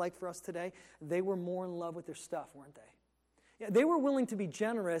that look like for us today? They were more in love with their stuff, weren't they? Yeah, they were willing to be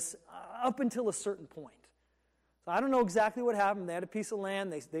generous up until a certain point. So I don't know exactly what happened. They had a piece of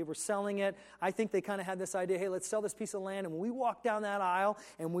land. They were selling it. I think they kind of had this idea, hey, let's sell this piece of land. And when we walk down that aisle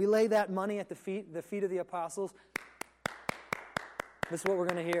and we lay that money at the feet of the apostles, this is what we're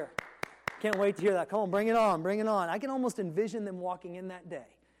going to hear. Can't wait to hear that. Come on, bring it on, bring it on. I can almost envision them walking in that day,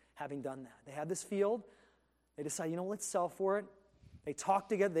 having done that. They had this field. They decide, let's sell for it. They talk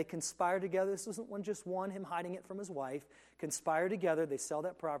together. They conspire together. This isn't just one, him hiding it from his wife. Conspire together. They sell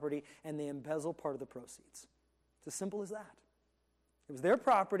that property, and they embezzle part of the proceeds. It's as simple as that. It was their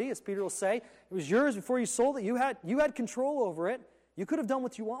property, as Peter will say. It was yours before you sold it. You had control over it. You could have done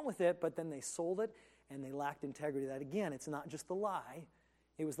what you want with it, but then they sold it, and they lacked integrity. That, again, it's not just the lie.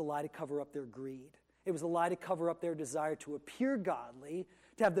 It was the lie to cover up their greed. It was the lie to cover up their desire to appear godly,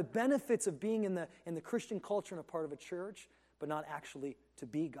 to have the benefits of being in the Christian culture and a part of a church, but not actually to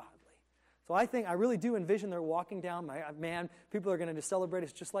be godly. So I really do envision they're walking down. People are going to celebrate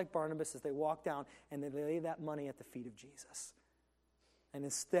us just like Barnabas as they walk down and they lay that money at the feet of Jesus. And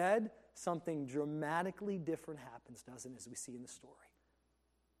instead, something dramatically different happens, doesn't it, as we see in the story.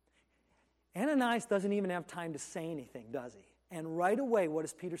 Ananias doesn't even have time to say anything, does he? And right away, what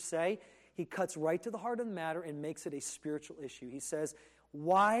does Peter say? He cuts right to the heart of the matter and makes it a spiritual issue. He says,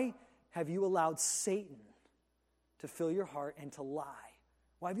 why have you allowed Satan to fill your heart and to lie?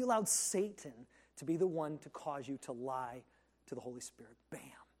 Why have you allowed Satan to be the one to cause you to lie to the Holy Spirit? Bam.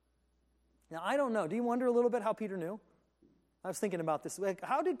 Now, I don't know. Do you wonder a little bit how Peter knew? I was thinking about this. Like,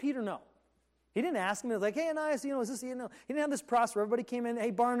 how did Peter know? He didn't ask him. He was like, hey, Ananias, is this, He didn't have this process where everybody came in.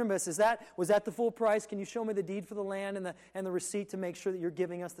 Hey, Barnabas, was that the full price? Can you show me the deed for the land and the receipt to make sure that you're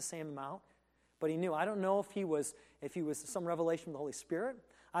giving us the same amount? But he knew. I don't know if he was some revelation from the Holy Spirit.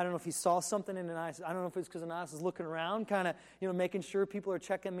 I don't know if he saw something in Ananias. I don't know if it's because Ananias is looking around, kind of, making sure people are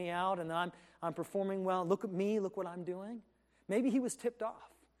checking me out and I'm performing well. Look at me, look what I'm doing. Maybe he was tipped off.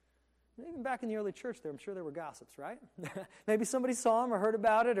 Even back in the early church there, I'm sure there were gossips, right? Maybe somebody saw him or heard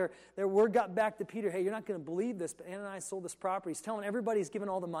about it, or their word got back to Peter, hey, you're not going to believe this, but Ananias sold this property. He's telling everybody he's given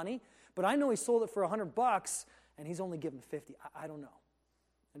all the money, but I know he sold it for $100, and he's only given 50. I don't know.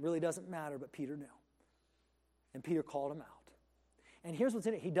 It really doesn't matter, but Peter knew. And Peter called him out. And here's what's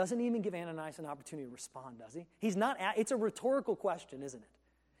in it. He doesn't even give Ananias an opportunity to respond, does he? It's a rhetorical question, isn't it?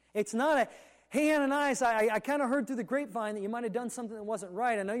 It's not a, hey, Ananias, I kind of heard through the grapevine that you might have done something that wasn't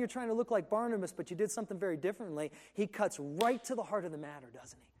right. I know you're trying to look like Barnabas, but you did something very differently. He cuts right to the heart of the matter,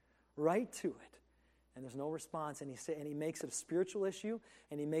 doesn't he? Right to it. And there's no response, and he makes it a spiritual issue,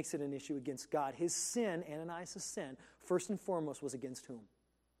 and he makes it an issue against God. His sin, Ananias' sin, first and foremost was against whom?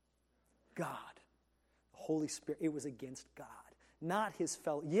 God. The Holy Spirit. It was against God, not his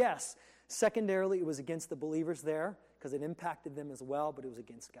fellow. Yes, secondarily, it was against the believers there, because it impacted them as well, but it was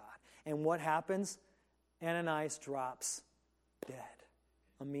against God. And what happens? Ananias drops dead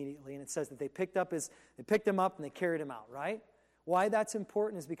immediately. And it says that they picked him up and they carried him out, right? Why that's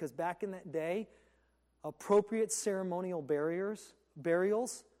important is because back in that day, appropriate ceremonial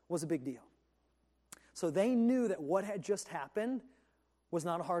burials was a big deal. So they knew that what had just happened was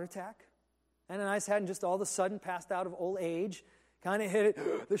not a heart attack. Ananias hadn't just all of a sudden passed out of old age, kind of hit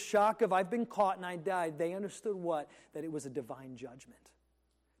it, the shock of I've been caught and I died. They understood what? That it was a divine judgment.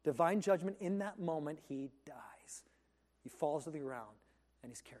 Divine judgment. In that moment, he dies. He falls to the ground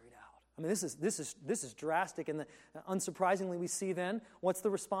and he's carried out. I mean, this is drastic. And unsurprisingly, we see then, what's the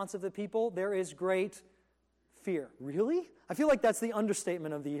response of the people? There is great fear. Really? I feel like that's the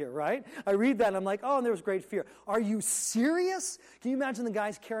understatement of the year, right? I read that and I'm like, oh, and there was great fear. Are you serious? Can you imagine the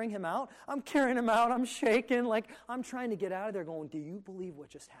guys carrying him out? I'm carrying him out. I'm shaking. Like, I'm trying to get out of there going, do you believe what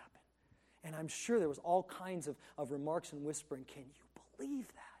just happened? And I'm sure there was all kinds of remarks and whispering. Can you believe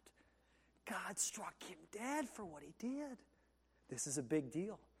that? God struck him dead for what he did. This is a big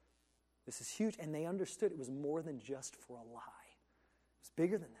deal. This is huge. And they understood it was more than just for a lie. It was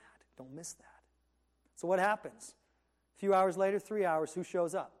bigger than that. Don't miss that. So what happens? A few hours later, 3 hours, who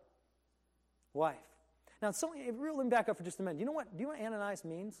shows up? Wife. Now, let me back up for just a minute. Do you know what Ananias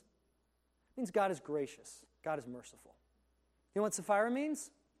means? It means God is gracious. God is merciful. You know what Sapphira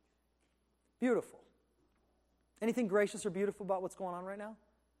means? Beautiful. Anything gracious or beautiful about what's going on right now?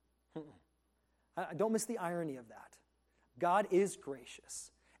 Don't miss the irony of that. God is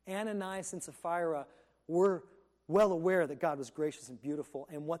gracious. Ananias and Sapphira were well aware that God was gracious and beautiful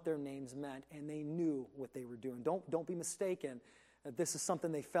and what their names meant, and they knew what they were doing. Don't be mistaken that this is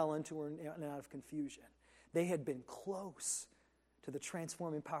something they fell into or out of confusion. They had been close to the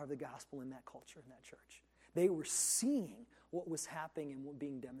transforming power of the gospel in that culture, in that church. They were seeing what was happening and what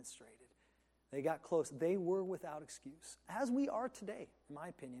being demonstrated. They got close. They were without excuse, as we are today, in my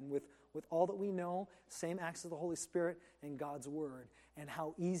opinion, with all that we know, same acts of the Holy Spirit and God's Word, and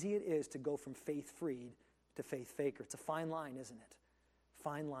how easy it is to go from faith-freed to faith-faker. It's a fine line, isn't it?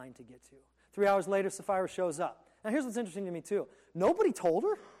 Fine line to get to. 3 hours later, Sapphira shows up. Now, here's what's interesting to me, too. Nobody told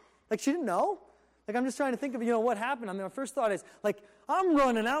her. Like, she didn't know. Like, I'm just trying to think of, what happened. I mean, my first thought is, like, I'm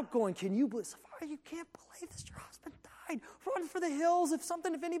running out going, can you believe, Sapphira, you can't believe this. Your husband died. Run for the hills.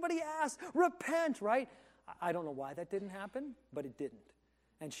 If anybody asks, repent, right? I don't know why that didn't happen, but it didn't.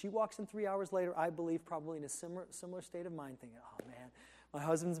 And she walks in 3 hours later, I believe, probably in a similar state of mind, thinking, oh, man, my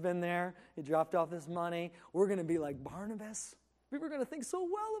husband's been there. He dropped off this money. We're going to be like Barnabas. People are going to think so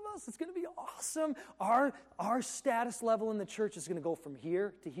well of us. It's going to be awesome. Our status level in the church is going to go from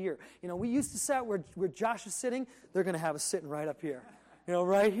here to here. We used to sit where Josh is sitting. They're going to have us sitting right up here.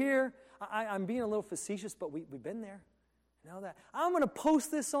 Right here. I'm being a little facetious, but we've been there. You know that. I'm going to post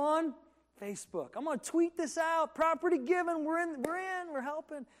this on Facebook. I'm going to tweet this out. Property given. We're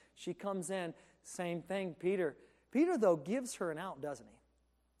helping. She comes in. Same thing. Peter, though, gives her an out, doesn't he?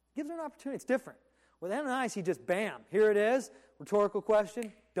 Gives her an opportunity. It's different. With Ananias, he just, bam, here it is. Rhetorical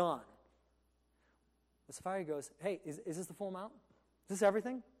question, done. The Sapphira goes, hey, is this the full amount? Is this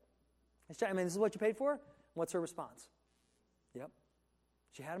everything? This is what you paid for? What's her response? Yep.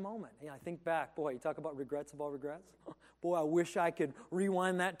 She had a moment. I think back, boy, you talk about regrets of all regrets. Boy, I wish I could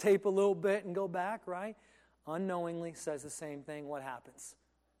rewind that tape a little bit and go back, right? Unknowingly says the same thing. What happens?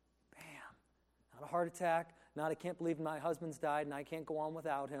 Bam. Not a heart attack. Not, I can't believe my husband's died and I can't go on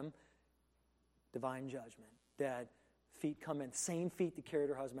without him. Divine judgment. Dead. Feet come in. Same feet that carried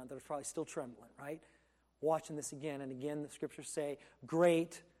her husband out that was probably still trembling, right? Watching this again and again, the scriptures say,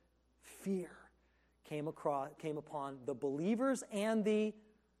 great fear came upon the believers and the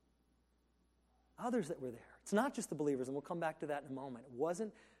others that were there. It's not just the believers, and we'll come back to that in a moment. It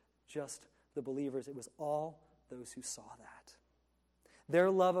wasn't just the believers. It was all those who saw that. Their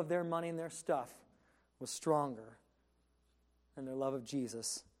love of their money and their stuff was stronger than their love of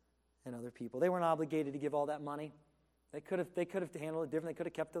Jesus and other people. They weren't obligated to give all that money. They could have handled it differently. They could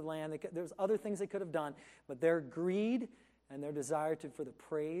have kept the land. There was other things they could have done. But their greed and their desire for the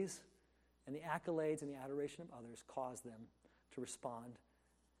praise and the accolades and the adoration of others caused them to respond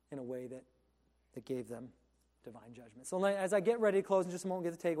in a way that gave them divine judgment. So as I get ready to close in just a moment,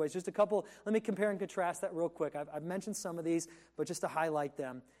 get the takeaways. Just a couple, let me compare and contrast that real quick. I've mentioned some of these, but just to highlight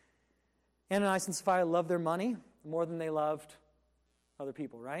them. Ananias and Sapphira loved their money more than they loved other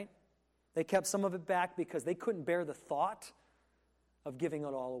people, right? They kept some of it back because they couldn't bear the thought of giving it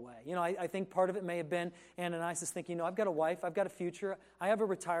all away. You know, I think part of it may have been Ananias is thinking, I've got a wife, I've got a future, I have a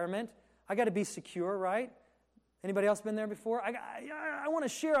retirement, I got to be secure, right? Anybody else been there before? I want to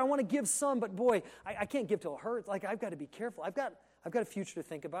share, I want to give some, but boy, I can't give till it hurts. Like, I've got to be careful. I've got a future to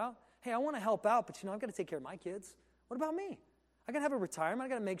think about. Hey, I want to help out, but I've got to take care of my kids. What about me? I got to have a retirement. I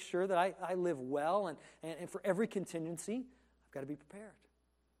got to make sure that I live well, and for every contingency, I've got to be prepared.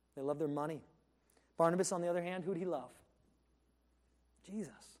 They love their money. Barnabas, on the other hand, who did he love?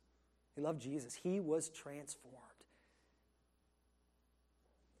 Jesus. He loved Jesus. He was transformed.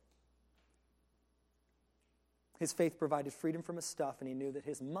 His faith provided freedom from his stuff, and he knew that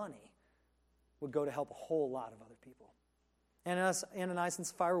his money would go to help a whole lot of other people. Ananias and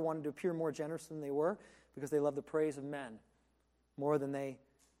Sapphira wanted to appear more generous than they were because they loved the praise of men more than they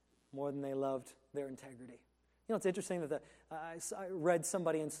loved their integrity. You know, it's interesting that I read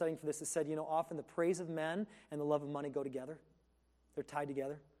somebody in studying for this that said, often the praise of men and the love of money go together. They're tied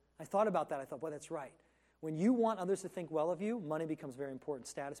together. I thought about that. I thought, boy, that's right. When you want others to think well of you, money becomes very important.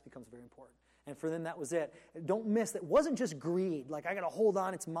 Status becomes very important. And for them, that was it. Don't miss that. It wasn't just greed, like I got to hold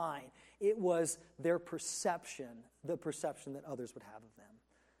on, it's mine. It was their perception, the perception that others would have of them.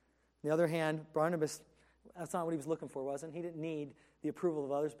 On the other hand, Barnabas, that's not what he was looking for, wasn't he? He didn't need the approval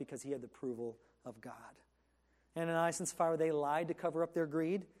of others because he had the approval of God. Ananias and Sapphira, they lied to cover up their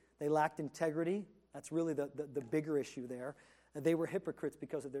greed. They lacked integrity. That's really the bigger issue there. And they were hypocrites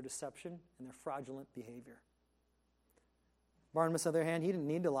because of their deception and their fraudulent behavior. Barnabas, on the other hand, he didn't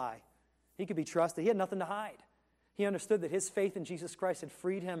need to lie. He could be trusted. He had nothing to hide. He understood that his faith in Jesus Christ had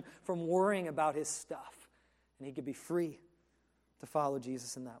freed him from worrying about his stuff. And he could be free to follow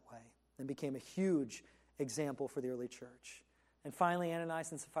Jesus in that way. And became a huge example for the early church. And finally,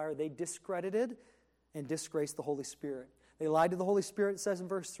 Ananias and Sapphira, they discredited and disgraced the Holy Spirit. They lied to the Holy Spirit, it says in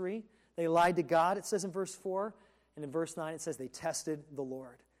verse 3. They lied to God, it says in verse 4. And in verse 9, it says they tested the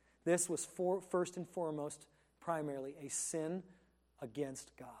Lord. This was first and foremost, primarily, a sin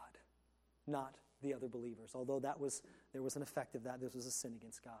against God, not the other believers. Although there was an effect of that, this was a sin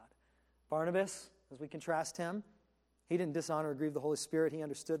against God. Barnabas, as we contrast him, he didn't dishonor or grieve the Holy Spirit. He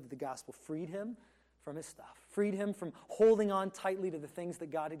understood that the gospel freed him from his stuff, freed him from holding on tightly to the things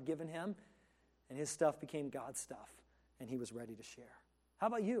that God had given him, and his stuff became God's stuff, and he was ready to share. How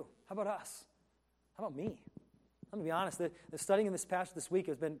about you? How about us? How about me? Let me be honest, the studying in this passage this week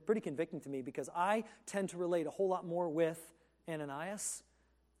has been pretty convicting to me because I tend to relate a whole lot more with Ananias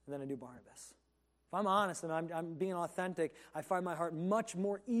than I do Barnabas. If I'm honest and I'm being authentic, I find my heart much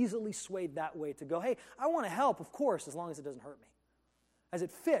more easily swayed that way to go, hey, I want to help, of course, as long as it doesn't hurt me. As it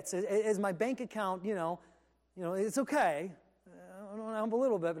fits, as my bank account, it's okay. I want to help a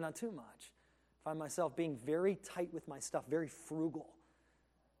little bit, but not too much. I find myself being very tight with my stuff, very frugal.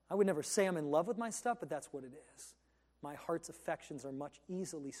 I would never say I'm in love with my stuff, but that's what it is. My heart's affections are much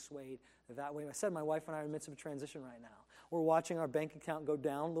easily swayed that way. I said my wife and I are in the midst of a transition right now. We're watching our bank account go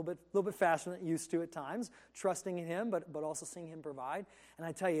down a little bit faster than it used to at times, trusting in Him, but also seeing Him provide. And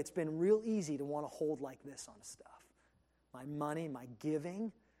I tell you, it's been real easy to want to hold like this on stuff. My money, my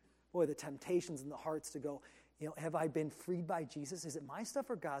giving, boy, the temptations in the hearts to go, have I been freed by Jesus? Is it my stuff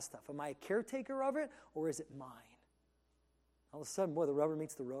or God's stuff? Am I a caretaker of it, or is it mine? All of a sudden, boy, the rubber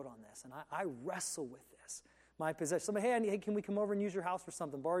meets the road on this, and I wrestle with this. My possession. Somebody, hey, can we come over and use your house for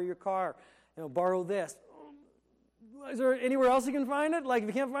something? Borrow your car, borrow this. Is there anywhere else you can find it? Like, if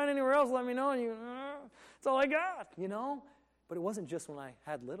you can't find it anywhere else, let me know. And it's all I got, But it wasn't just when I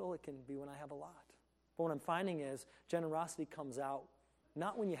had little. It can be when I have a lot. But what I'm finding is generosity comes out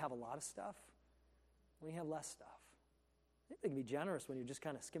not when you have a lot of stuff, when you have less stuff. It can be generous when you're just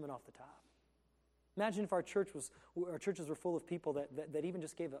kind of skimming off the top. Imagine if our churches were full of people that even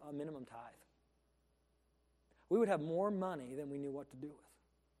just gave a minimum tithe. We would have more money than we knew what to do with.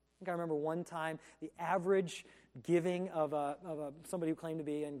 I think I remember one time the average giving of somebody who claimed to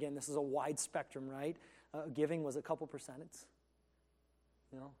be, and again, this is a wide spectrum, right? Giving was a couple percents.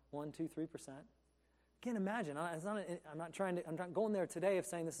 1%, 2%, 3%. Can't imagine. I'm not going there today of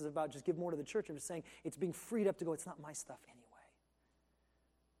saying this is about just give more to the church. I'm just saying it's being freed up to go, it's not my stuff anyway.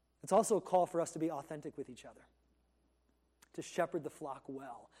 It's also a call for us to be authentic with each other, to shepherd the flock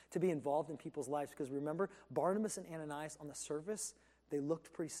well, to be involved in people's lives. Because remember, Barnabas and Ananias on the surface, they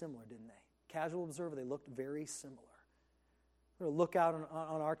looked pretty similar, didn't they? Casual observer, they looked very similar. I'm going to look out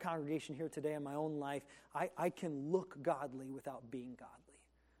on our congregation here today in my own life. I can look godly without being godly.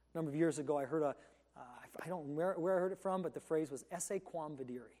 A number of years ago, I heard I don't know where I heard it from, but the phrase was esse quam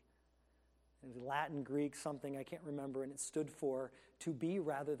videre. It was Latin, Greek, something I can't remember, and it stood for to be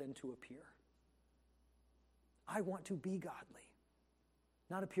rather than to appear. I want to be godly,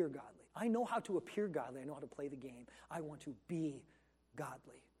 not appear godly. I know how to appear godly. I know how to play the game. I want to be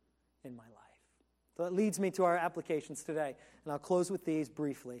godly in my life. So that leads me to our applications today, and I'll close with these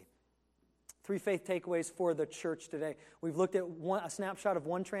briefly. 3 faith takeaways for the church today. We've looked at a snapshot of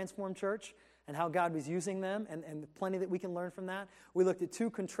one transformed church and how God was using them, and plenty that we can learn from that. We looked at 2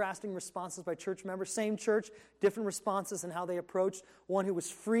 contrasting responses by church members. Same church, different responses and how they approached. One who was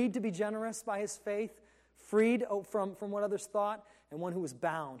freed to be generous by his faith, freed from what others thought, and one who was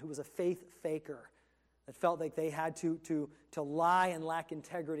bound, who was a faith faker, that felt like they had to lie and lack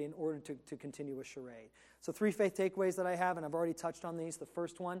integrity in order to continue a charade. So 3 faith takeaways that I have, and I've already touched on these. The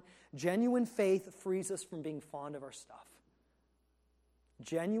first one, genuine faith frees us from being fond of our stuff.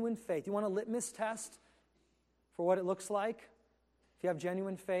 Genuine faith. You want a litmus test for what it looks like? If you have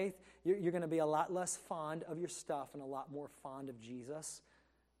genuine faith, you're going to be a lot less fond of your stuff and a lot more fond of Jesus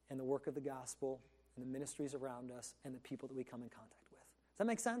and the work of the gospel and the ministries around us and the people that we come in contact with. Does that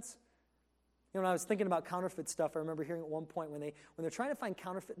make sense? You know, when I was thinking about counterfeit stuff, I remember hearing at one point when they're trying to find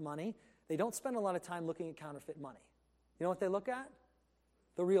counterfeit money, they don't spend a lot of time looking at counterfeit money. You know what they look at?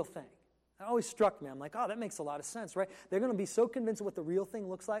 The real thing. That always struck me. I'm like, oh, that makes a lot of sense, right? They're going to be so convinced of what the real thing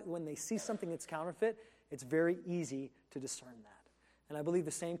looks like. When they see something that's counterfeit, it's very easy to discern that. And I believe the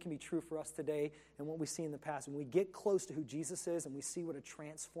same can be true for us today and what we see in the past. When we get close to who Jesus is and we see what a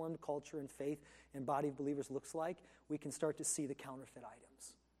transformed culture and faith and body of believers looks like, we can start to see the counterfeit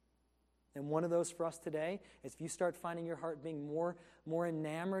items. And one of those for us today is if you start finding your heart being more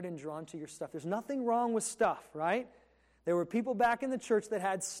enamored and drawn to your stuff. There's nothing wrong with stuff, right? There were people back in the church that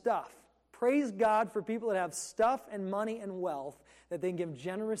had stuff. Praise God for people that have stuff and money and wealth that they can give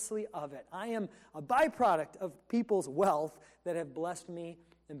generously of it. I am a byproduct of people's wealth that have blessed me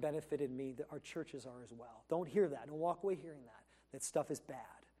and benefited me, that our churches are as well. Don't hear that. Don't walk away hearing that stuff is bad.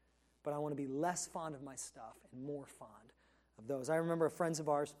 But I want to be less fond of my stuff and more fond of those. I remember friends of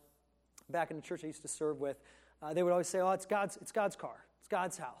ours back in the church I used to serve with, they would always say, oh, it's God's car, it's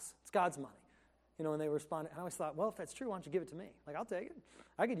God's house, it's God's money. You know, and they responded, and I always thought, well, if that's true, why don't you give it to me? Like, I'll take it.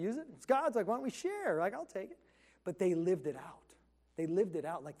 I could use it. It's God's. Like, why don't we share? Like, I'll take it. But they lived it out. They lived it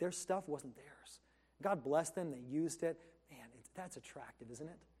out like their stuff wasn't theirs. God blessed them. They used it. Man, that's attractive, isn't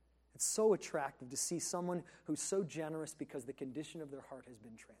it? It's so attractive to see someone who's so generous because the condition of their heart has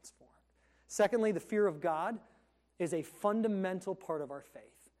been transformed. Secondly, the fear of God is a fundamental part of our faith.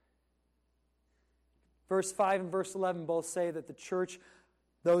 Verse 5 and verse 11 both say that the church,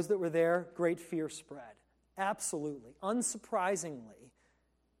 those that were there, great fear spread. Absolutely. Unsurprisingly,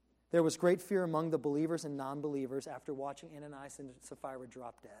 there was great fear among the believers and non-believers after watching Ananias and Sapphira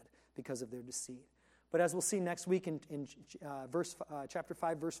drop dead because of their deceit. But as we'll see next week in chapter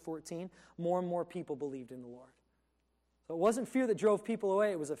 5, verse 14, more and more people believed in the Lord. So it wasn't fear that drove people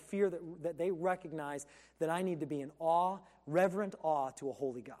away. It was a fear that they recognized that I need to be in awe, reverent awe to a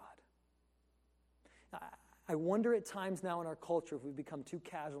holy God. I wonder at times now in our culture if we've become too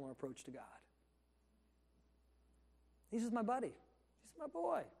casual in our approach to God. He's just my buddy. He's my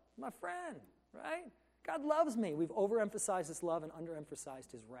boy. My friend, right? God loves me. We've overemphasized his love and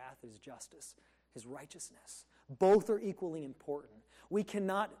underemphasized his wrath, his justice, his righteousness. Both are equally important. We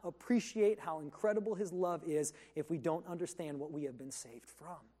cannot appreciate how incredible his love is if we don't understand what we have been saved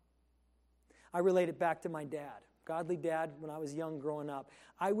from. I relate it back to my dad. Godly dad, when I was young growing up,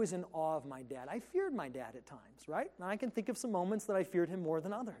 I was in awe of my dad. I feared my dad at times, right? And I can think of some moments that I feared him more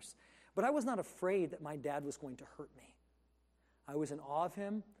than others. But I was not afraid that my dad was going to hurt me. I was in awe of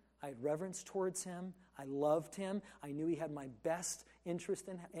him. I had reverence towards him. I loved him. I knew he had my best interest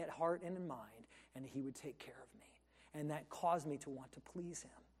at heart and in mind, and he would take care of me. And that caused me to want to please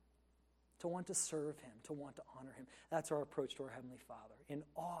him, to want to serve him, to want to honor him. That's our approach to our Heavenly Father. In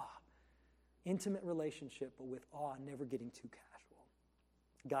awe. Intimate relationship, but with awe, never getting too casual.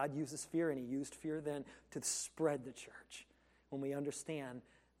 God uses fear, and he used fear then to spread the church when we understand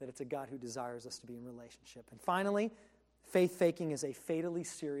that it's a God who desires us to be in relationship. And finally, faith faking is a fatally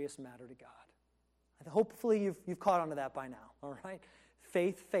serious matter to God. And hopefully you've caught on to that by now, all right?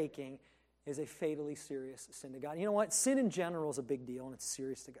 Faith faking is a fatally serious sin to God. You know what? Sin in general is a big deal, and it's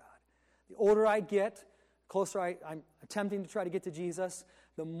serious to God. The older I get, the closer I'm attempting to try to get to Jesus,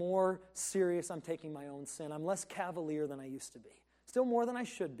 the more serious I'm taking my own sin. I'm less cavalier than I used to be. Still more than I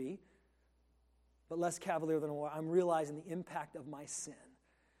should be, but less cavalier than I'm realizing the impact of my sin.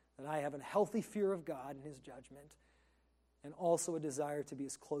 That I have a healthy fear of God and His judgment, and also a desire to be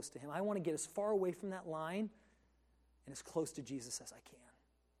as close to Him. I want to get as far away from that line and as close to Jesus as I can.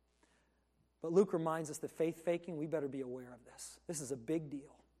 But Luke reminds us that faith-faking, we better be aware of this. This is a big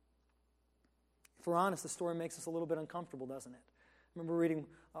deal. If we're honest, the story makes us a little bit uncomfortable, doesn't it? I remember reading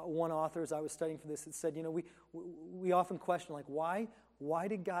one author as I was studying for this. It said, we often question, like, why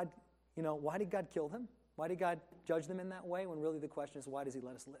did God kill them? Why did God judge them in that way? When really the question is, why does He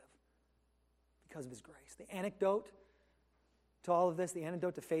let us live? Because of His grace. The antidote to all of this, the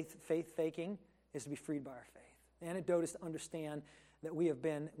antidote to faith-faking, is to be freed by our faith. The antidote is to understand that we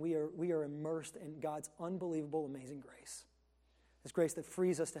are immersed in God's unbelievable, amazing grace. This grace that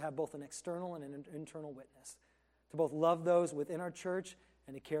frees us to have both an external and an internal witness, to both love those within our church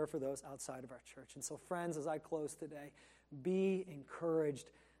and to care for those outside of our church. And so, friends, as I close today, be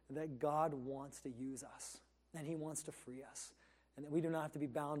encouraged that God wants to use us, and He wants to free us, and that we do not have to be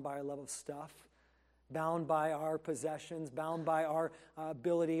bound by our love of stuff, bound by our possessions, bound by our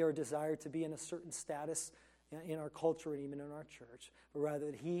ability or desire to be in a certain status in our culture and even in our church, but rather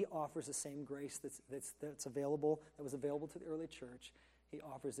that He offers the same grace that's available, that was available to the early church. He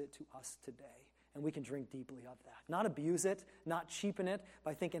offers it to us today, and we can drink deeply of that. Not abuse it, not cheapen it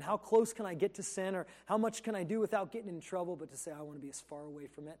by thinking, how close can I get to sin, or how much can I do without getting in trouble, but to say, I want to be as far away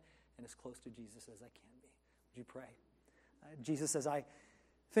from it and as close to Jesus as I can be. Would you pray? Jesus, as I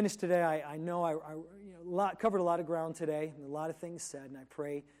finish today, I know I covered a lot of ground today, and a lot of things said, and I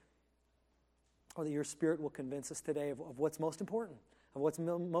pray that Your Spirit will convince us today of what's most important, of what's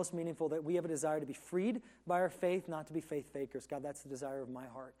most meaningful, that we have a desire to be freed by our faith, not to be faith fakers. God, that's the desire of my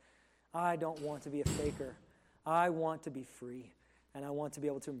heart. I don't want to be a faker. I want to be free, and I want to be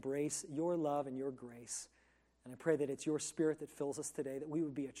able to embrace Your love and Your grace. And I pray that it's Your Spirit that fills us today, that we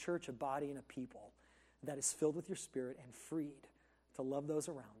would be a church, a body, and a people that is filled with Your Spirit and freed to love those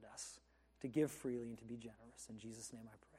around us, to give freely, and to be generous. In Jesus' name I pray.